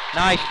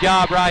 Nice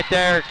job right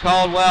there,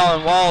 Caldwell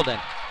and Walden.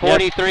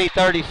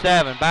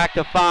 43-37, back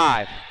to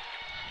 5.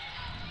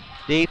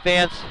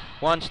 Defense,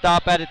 one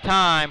stop at a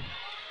time.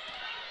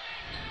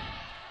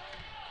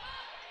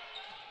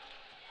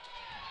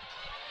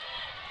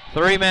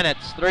 Three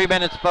minutes,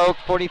 folks.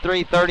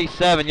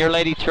 43-37. Your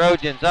Lady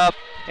Trojans up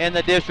in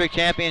the district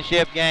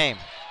championship game.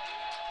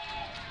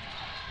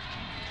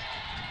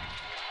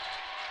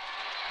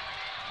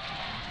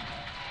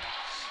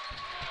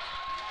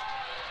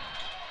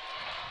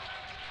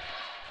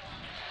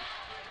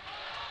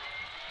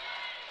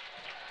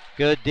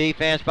 Good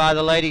defense by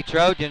the Lady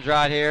Trojans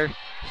right here.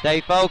 Stay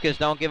focused.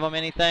 Don't give them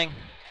anything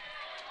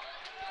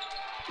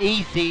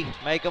easy.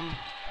 Make them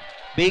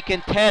be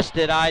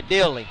contested,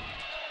 ideally.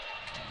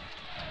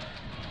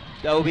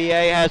 The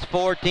OBA has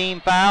 4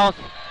 team fouls.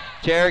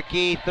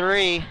 Cherokee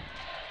 3.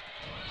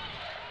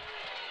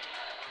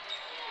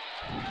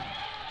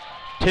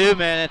 2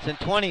 minutes and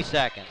 20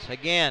 seconds.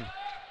 Again,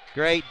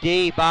 great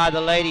D by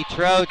the Lady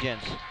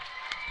Trojans.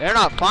 They're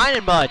not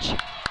finding much.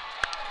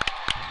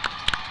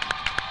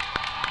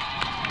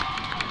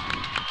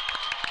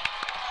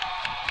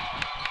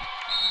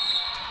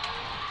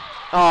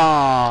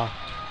 Oh,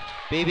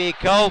 BB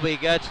Colby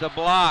gets the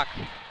block.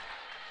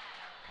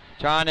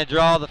 Trying to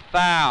draw the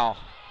foul.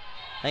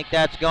 I think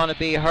that's going to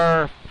be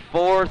her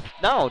 4th.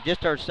 No,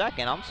 just her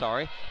 2nd. I'm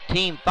sorry.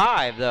 Team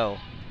 5, though.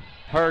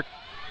 Her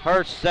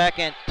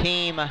 2nd,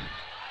 team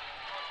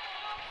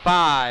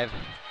 5.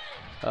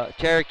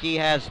 Cherokee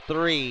has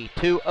 3.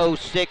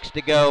 2:06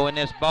 to go in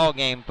this ball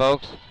game,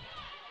 folks.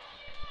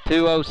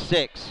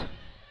 2:06.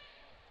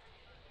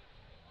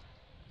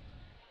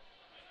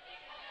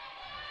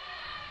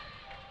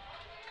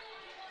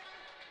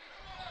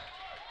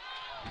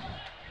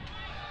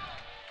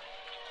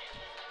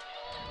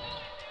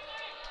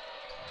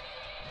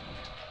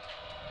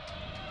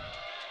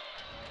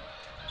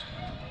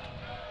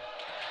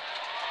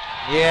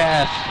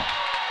 Yes.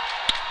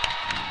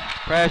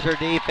 Pressure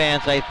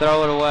defense, they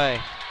throw it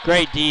away.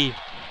 Great D.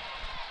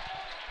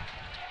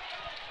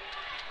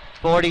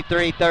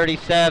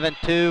 43-37,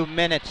 2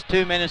 minutes.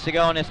 2 minutes to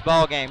go in this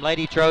ball game.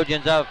 Lady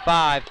Trojans up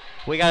 5.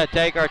 We got to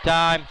take our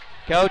time.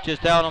 Coach is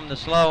telling them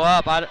to slow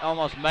up. I'd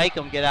almost make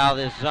them get out of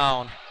this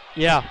zone.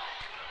 Yeah.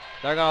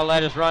 They're going to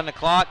let us run the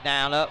clock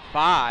down up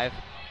 5.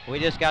 We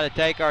just got to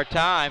take our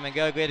time and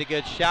go get a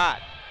good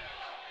shot.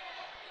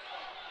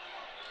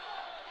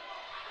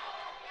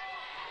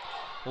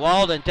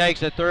 Walden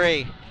takes a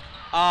 3.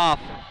 Off.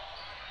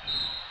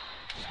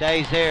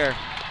 Stays here.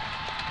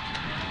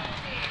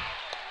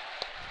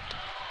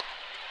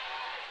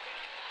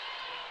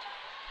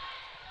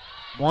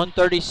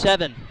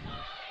 .137.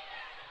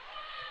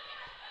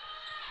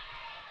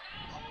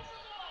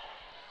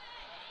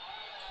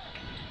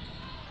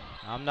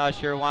 I'm not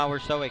sure why we're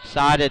so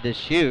excited to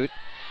shoot,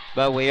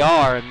 but we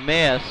are, and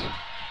miss.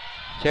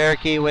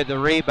 Cherokee with the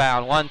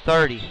rebound.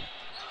 130.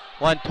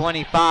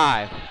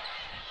 125.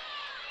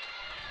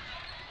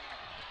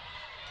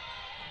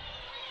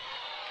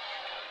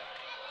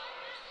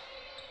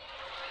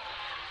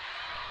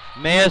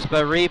 Miss,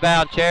 but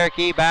rebound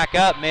Cherokee. Back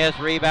up, miss,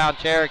 rebound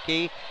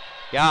Cherokee.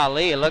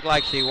 Golly, it looked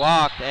like she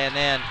walked, and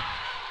then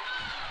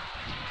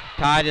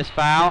Titus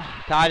foul.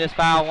 Titus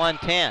foul,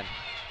 110.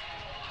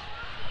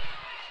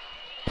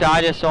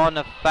 Titus on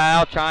the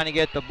foul, trying to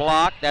get the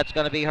block. That's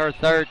going to be her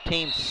 3rd,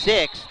 team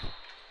 6th.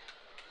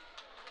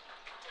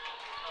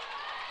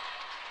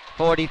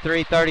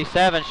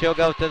 43-37, she'll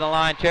go to the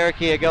line.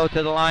 Cherokee will go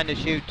to the line to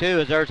shoot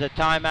 2 as there's a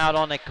timeout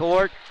on the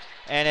court.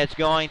 And it's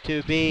going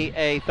to be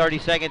a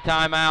 30-second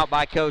timeout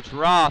by Coach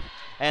Roth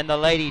and the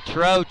Lady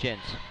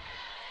Trojans.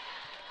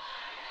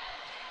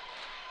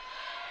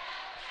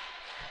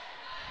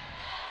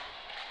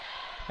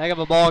 Heck of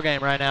a ball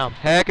game right now.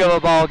 Heck of a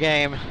ball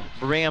game.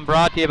 Being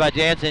brought to you by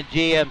Jansen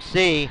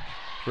GMC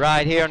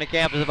right here on the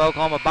campus of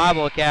Oklahoma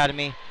Bible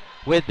Academy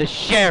with the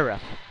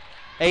Sheriff.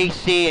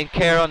 AC and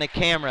Carol on the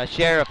camera.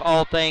 Sheriff,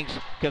 all things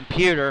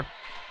computer.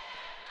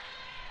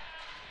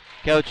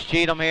 Coach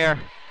Cheatham here,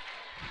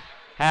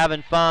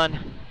 having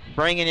fun,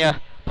 bringing you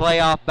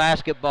playoff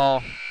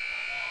basketball.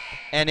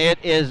 And it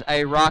is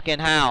a rocking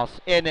house,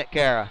 isn't it,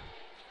 Kara?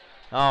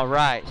 All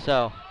right,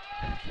 so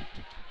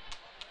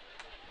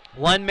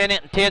 1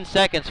 minute and 10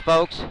 seconds,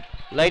 folks.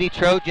 Lady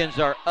Trojans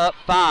are up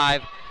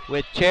 5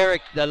 with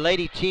Cherokee, the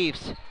Lady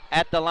Chiefs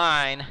at the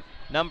line.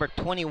 Number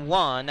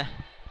 21,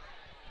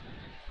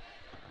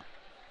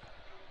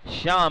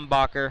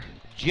 Schombacher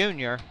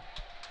Jr.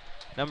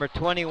 Number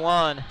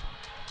 21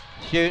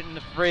 shooting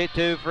the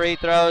two free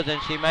throws,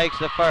 and she makes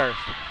the first.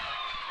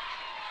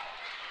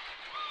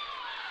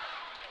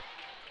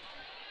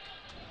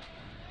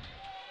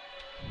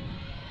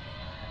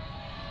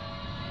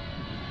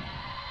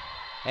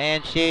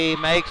 And she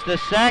makes the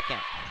second.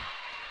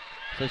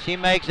 So she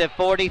makes it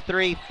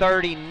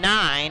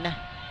 43-39.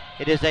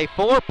 It is a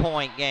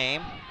 4-point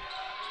game.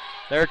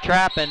 They're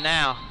trapping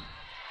now.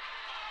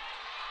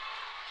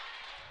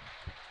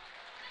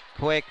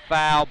 Quick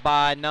foul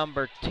by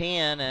number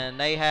 10, and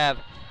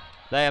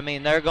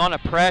they're going to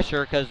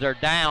pressure because they're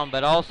down,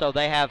 but also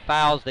they have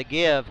fouls to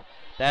give.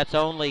 That's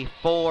only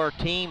 4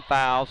 team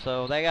fouls,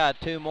 so they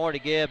got 2 more to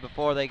give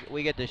before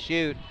we get to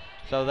shoot.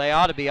 So they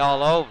ought to be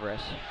all over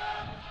us.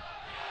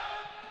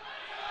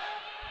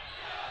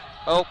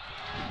 Oh.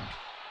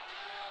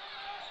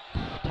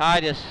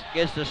 Titus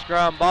gets the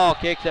scrum ball,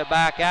 kicks it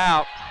back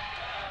out.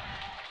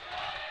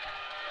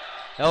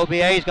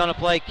 OBA is going to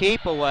play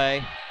keep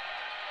away.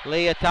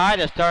 Leah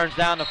Titus turns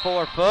down the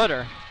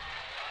 4-footer.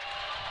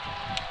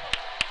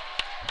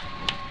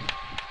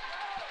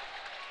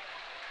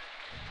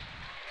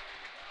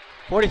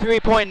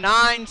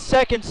 .9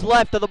 seconds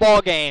left of the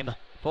ball game.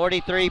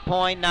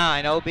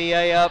 43.9.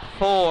 OBA up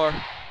 4.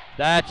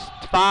 That's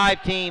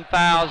 5 team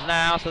fouls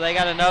now, so they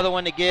got another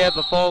one to give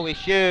before we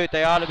shoot.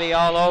 They ought to be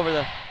all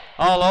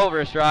over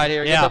us right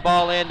here. Yeah. Get the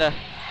ball into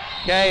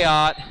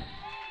Kayot.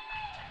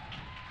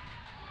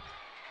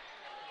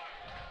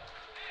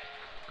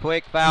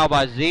 Quick foul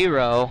by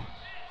Zero.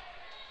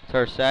 It's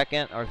her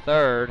second or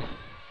third.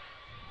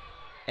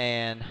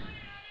 And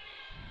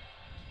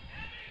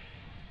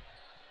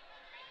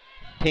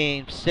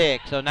team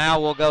 6. So now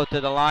we'll go to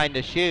the line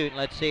to shoot.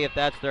 Let's see if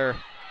that's their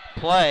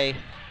play.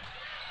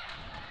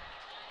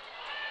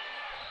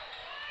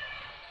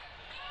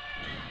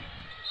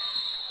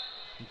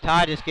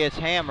 Titus gets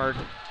hammered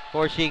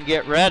before she can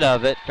get rid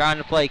of it, trying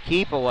to play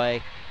keep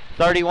away.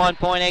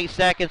 31.8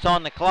 seconds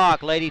on the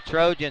clock. Lady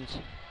Trojans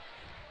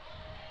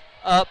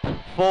up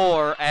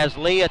 4 as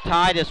Leah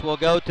Titus will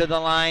go to the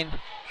line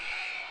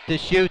to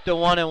shoot the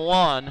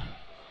 1-and-1.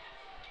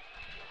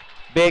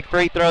 Big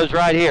free throws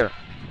right here.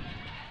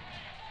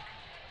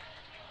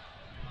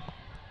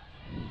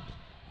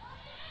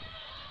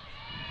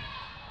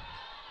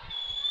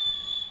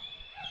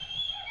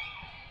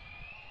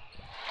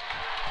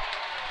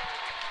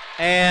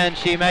 And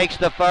she makes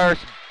the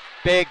first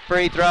big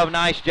free throw.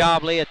 Nice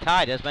job, Leah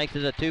Titus. Makes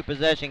it a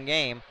 2-possession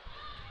game.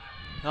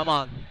 Come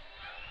on.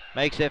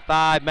 Makes it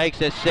 5, makes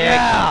it 6.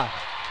 Yeah.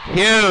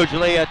 Huge,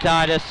 Leah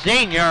Titus,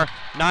 senior.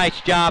 Nice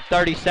job,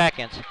 30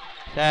 seconds.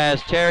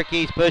 As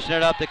Cherokee's pushing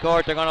it up the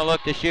court, they're going to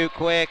look to shoot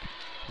quick.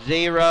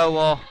 Zero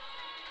will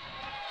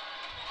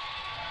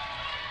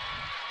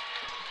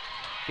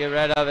get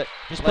rid of it.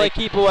 Just play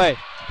keep away.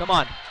 Come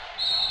on.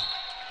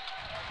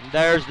 And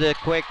there's the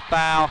quick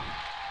foul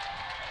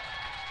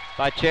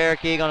by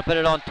Cherokee. Going to put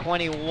it on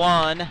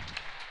 21.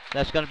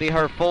 That's going to be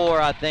her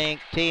 4, I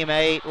think. Team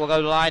 8 will go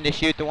to the line to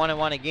shoot the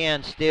 1-and-1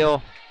 again.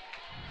 Still,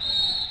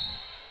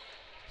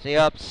 see,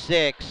 up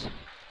 6.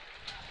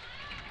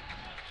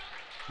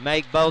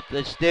 Make both.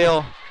 It's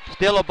still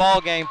a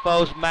ball game,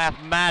 folks,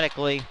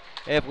 mathematically,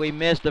 if we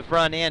miss the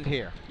front end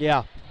here.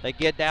 Yeah. They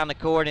get down the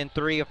court in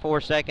 3 or 4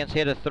 seconds,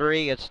 hit a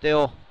 3. It's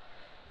still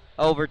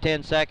over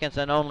 10 seconds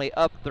and only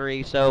up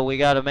 3, so we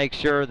got to make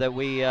sure that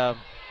we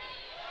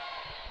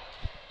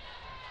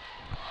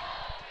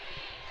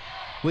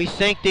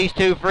sink these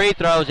 2 free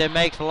throws. It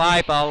makes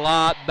life a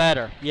lot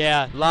better.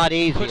 Yeah. A lot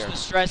easier. Puts the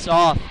stress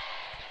off.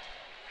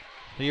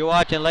 So you're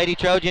watching Lady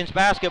Trojans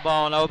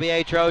basketball on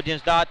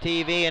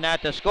OBATrojans.tv and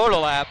at the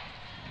Scortal app.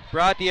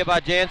 Brought to you by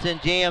Jensen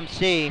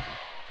GMC.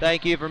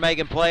 Thank you for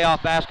making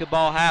playoff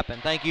basketball happen.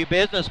 Thank you,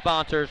 business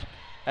sponsors.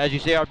 As you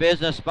see, our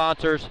business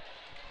sponsors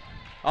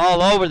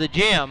all over the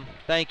gym.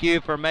 Thank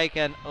you for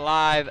making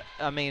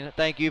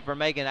thank you for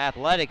making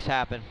athletics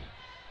happen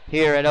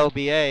here at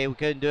OBA. We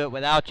couldn't do it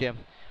without you,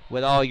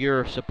 with all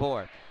your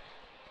support.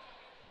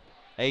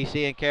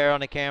 AC and Kara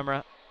on the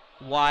camera.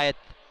 Wyatt,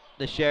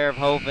 the Sheriff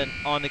Hofen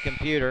on the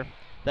computer.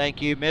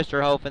 Thank you,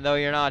 Mr. Hofen, though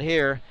you're not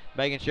here,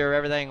 making sure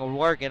everything was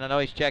working. I know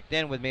he's checked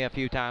in with me a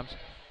few times.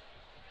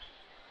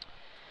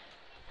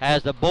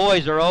 As the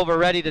boys are over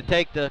ready to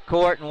take the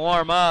court and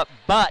warm up,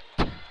 but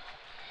we're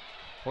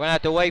going to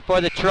have to wait for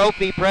the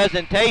trophy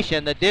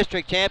presentation, the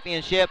district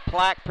championship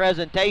plaque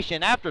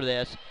presentation after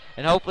this,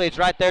 and hopefully it's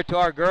right there to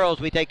our girls.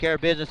 We take care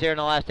of business here in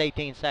the last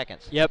 18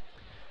 seconds. Yep.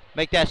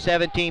 Make that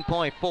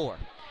 17.4.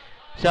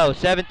 So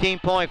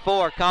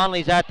 17.4,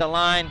 Conley's at the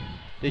line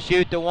to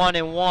shoot the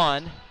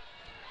 1-and-1.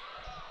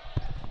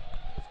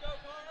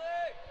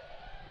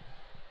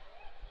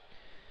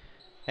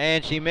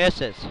 And she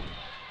misses.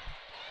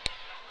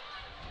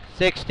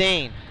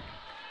 16.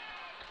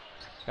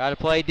 Got to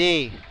play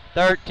D.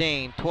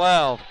 13,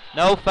 12.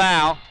 No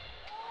foul.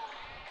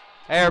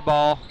 Air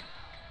ball.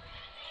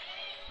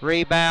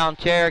 Rebound,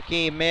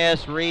 Cherokee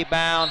miss.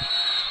 Rebound.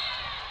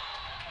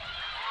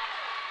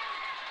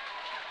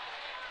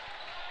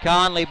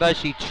 Conley, but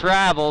she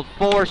traveled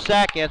 4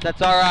 seconds.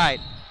 That's all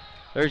right.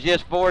 There's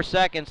just 4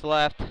 seconds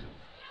left.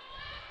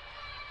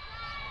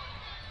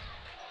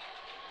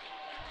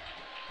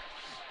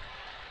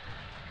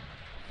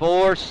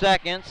 Four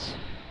seconds.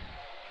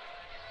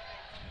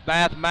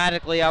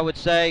 Mathematically, I would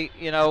say,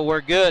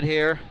 we're good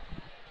here.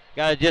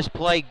 Got to just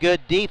play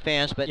good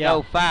defense, but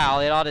no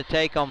foul. It ought to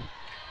take them,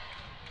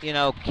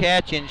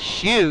 catch and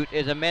shoot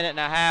is a minute and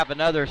a half,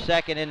 another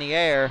second in the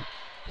air.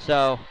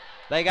 So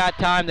they got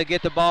time to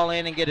get the ball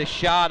in and get a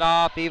shot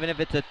off, even if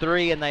it's a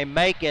three and they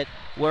make it.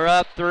 We're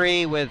up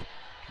 3 with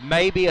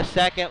maybe a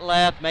second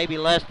left, maybe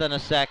less than a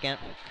second.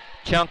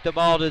 Chunk the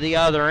ball to the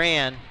other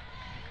end.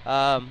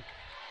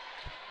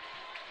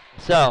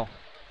 So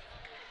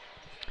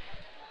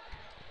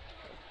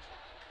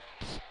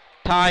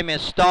time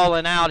is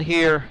stalling out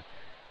here,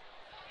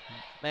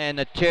 and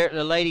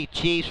the Lady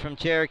Chiefs from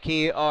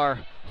Cherokee are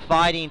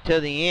fighting to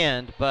the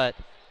end, but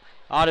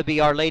ought to be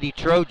our Lady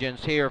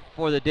Trojans here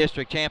for the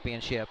district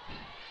championship.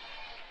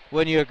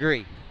 Wouldn't you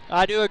agree?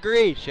 I do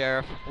agree,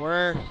 Sheriff.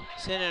 We're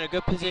sitting in a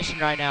good position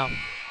right now.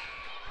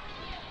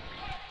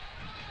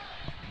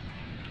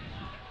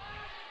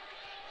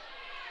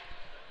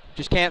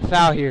 Just can't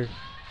foul here.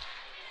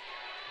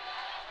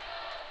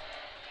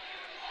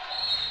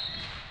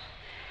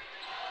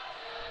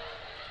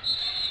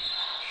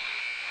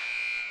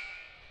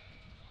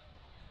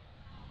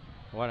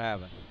 What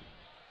happened?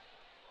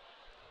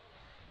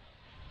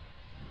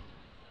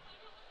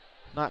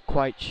 Not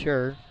quite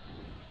sure.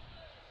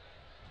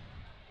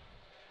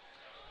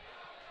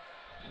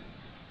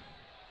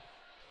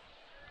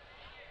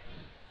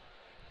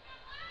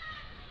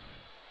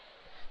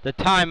 The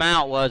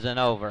timeout wasn't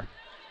over.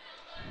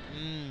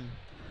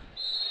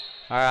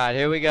 All right,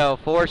 here we go.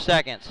 4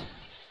 seconds.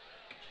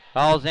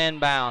 Ball's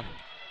inbound.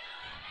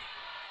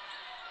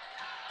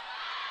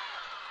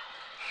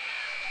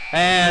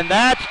 And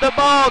that's the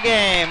ball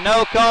game.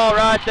 No call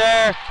right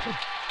there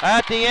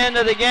at the end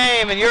of the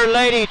game. And your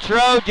Lady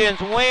Trojans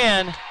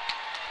win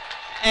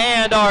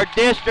and are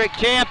district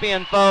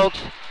champion, folks.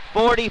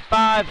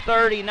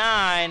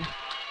 45-39.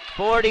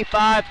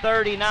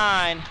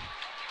 45-39.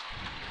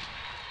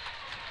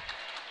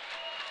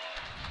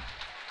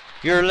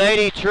 Your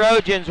Lady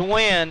Trojans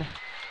win,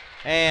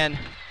 and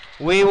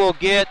we will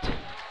get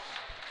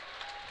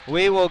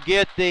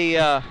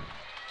the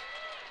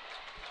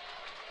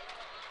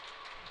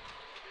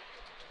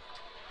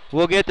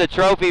we'll get the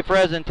trophy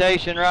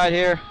presentation right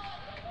here.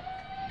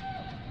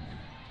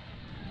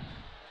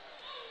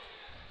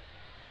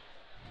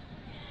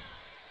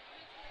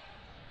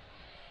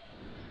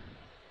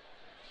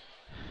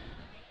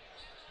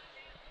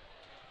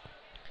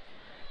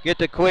 Get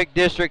the quick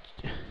district.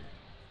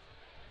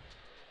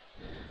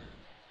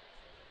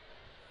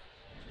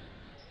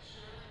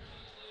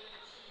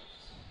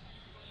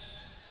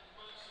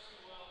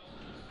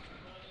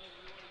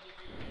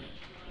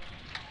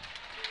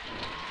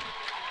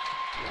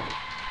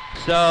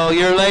 So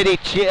your Lady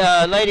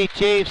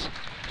Chiefs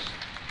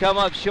come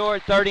up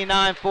short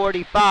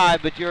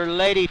 39-45, but your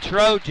Lady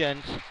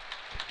Trojans,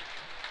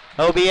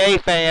 OBA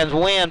fans,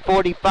 win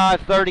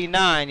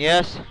 45-39,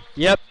 yes?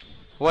 Yep.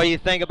 What do you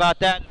think about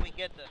that? We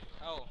get the,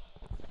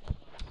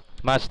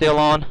 am I still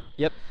on?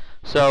 Yep.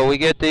 So we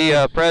get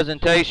the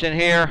presentation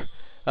here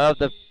of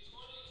the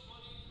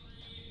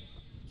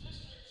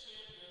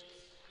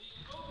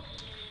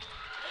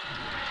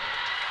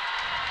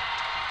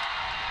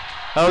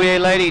OBA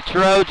Lady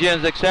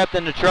Trojans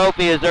accepting the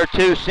trophy as their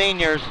 2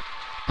 seniors,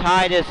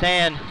 Titus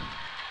and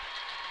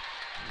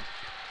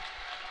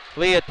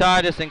Leah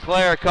Titus and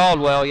Claire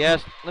Caldwell.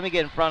 Yes, let me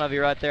get in front of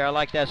you right there. I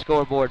like that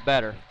scoreboard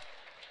better,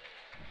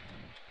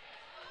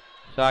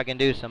 so I can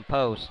do some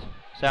post.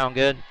 Sound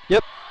good?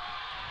 Yep.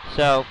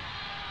 So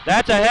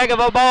that's a heck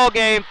of a ball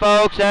game,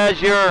 folks,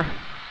 as your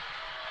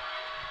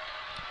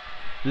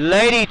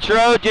Lady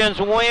Trojans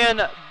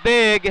win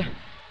big,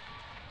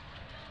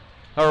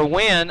 or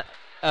win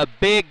a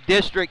big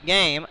district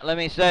game. Let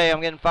me say,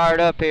 I'm getting fired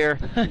up here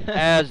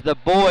as the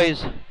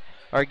boys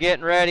are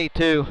getting ready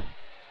to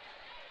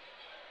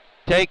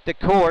take the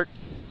court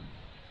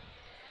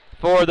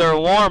for their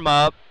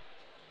warm-up.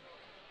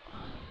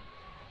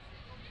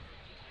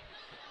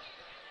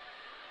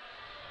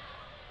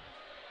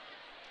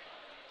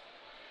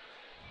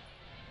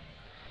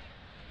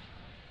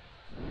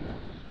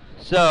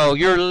 So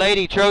your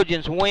Lady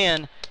Trojans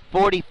win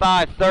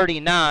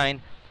 45-39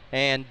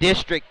 and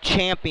district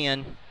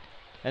champion,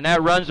 and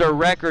that runs their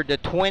record to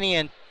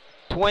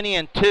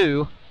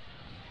 20-2,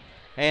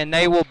 and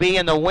they will be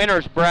in the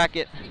winners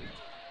bracket.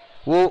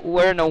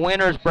 We're in the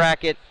winners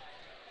bracket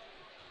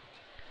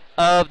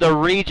of the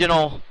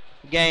regional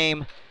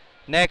game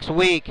next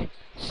week.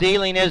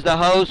 Sealing is the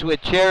host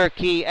with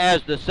Cherokee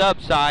as the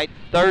sub-site.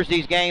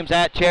 Thursday's games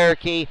at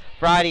Cherokee,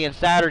 Friday and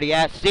Saturday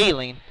at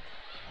Sealing.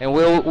 and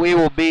we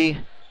will be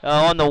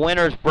on the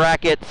winners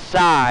bracket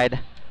side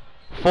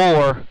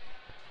for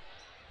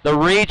the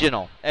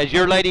regional, as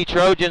your Lady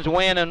Trojans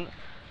win in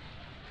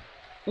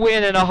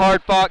a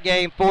hard-fought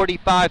game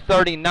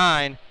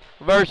 45-39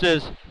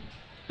 versus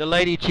the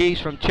Lady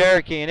Chiefs from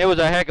Cherokee, and it was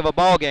a heck of a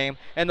ball game.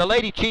 And the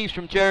Lady Chiefs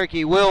from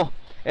Cherokee will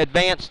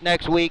advance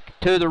next week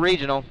to the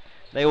regional.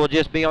 They will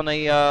just be on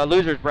the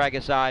losers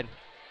bracket side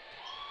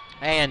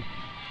and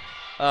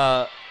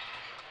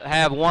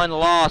have one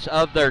loss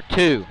of their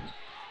 2.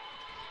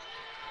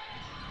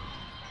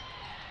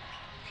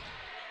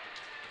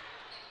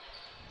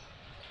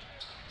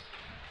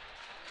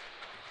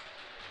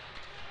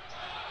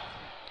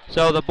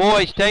 So the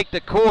boys take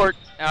the court.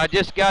 I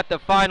just got the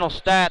final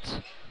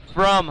stats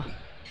from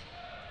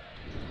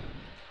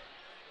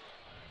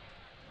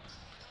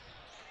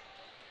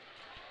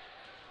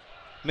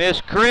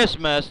Miss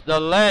Christmas, the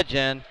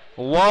legend.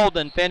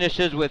 Walden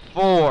finishes with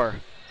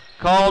 4.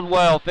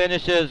 Caldwell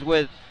finishes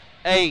with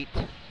 8.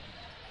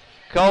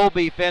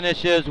 Colby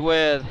finishes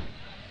with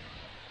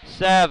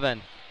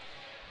 7.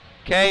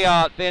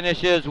 Kayot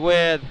finishes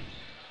with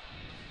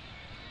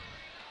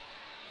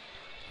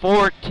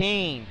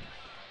 14.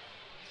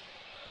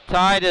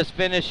 Titus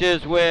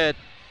finishes with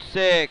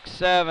 6,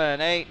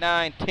 7, 8,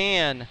 9,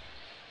 10.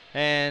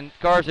 And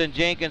Carson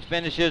Jenkins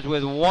finishes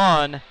with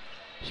 1.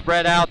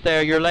 Spread out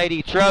there, your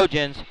Lady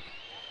Trojans,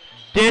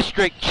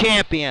 district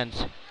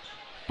champions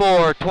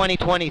for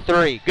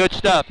 2023. Good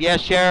stuff,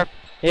 yes, Sheriff?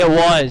 It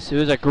was. It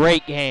was a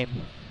great game.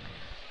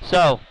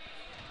 So,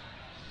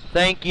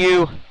 thank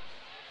you,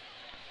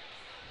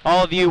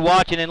 all of you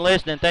watching and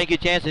listening. Thank you,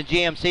 Jansen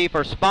GMC,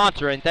 for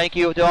sponsoring. Thank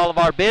you to all of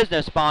our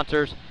business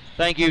sponsors.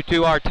 Thank you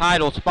to our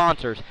title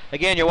sponsors.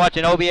 Again, you're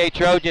watching OBA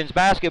Trojans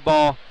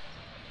basketball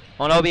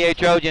on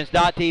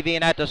obatrojans.tv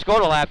and at the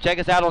Scortal app. Check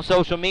us out on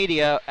social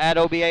media at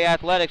OBA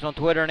Athletics on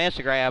Twitter and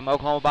Instagram,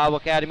 Oklahoma Bible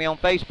Academy on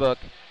Facebook.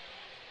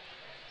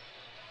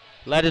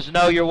 Let us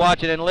know you're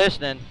watching and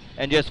listening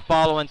and just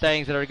following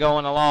things that are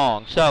going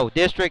along. So,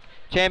 district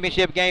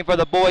championship game for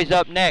the boys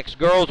up next.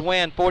 Girls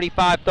win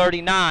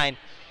 45-39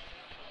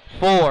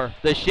 for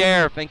the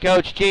Sheriff and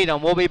Coach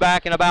Cheatham. We'll be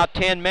back in about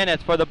 10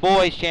 minutes for the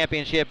boys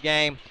championship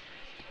game.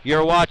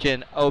 You're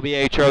watching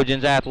OBA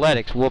Trojans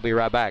Athletics. We'll be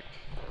right back.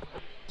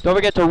 Don't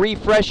forget to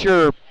refresh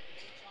your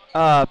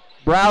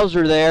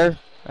browser there,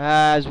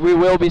 as we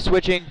will be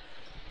switching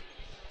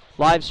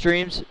live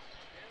streams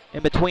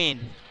in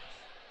between.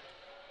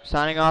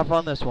 Signing off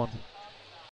on this one.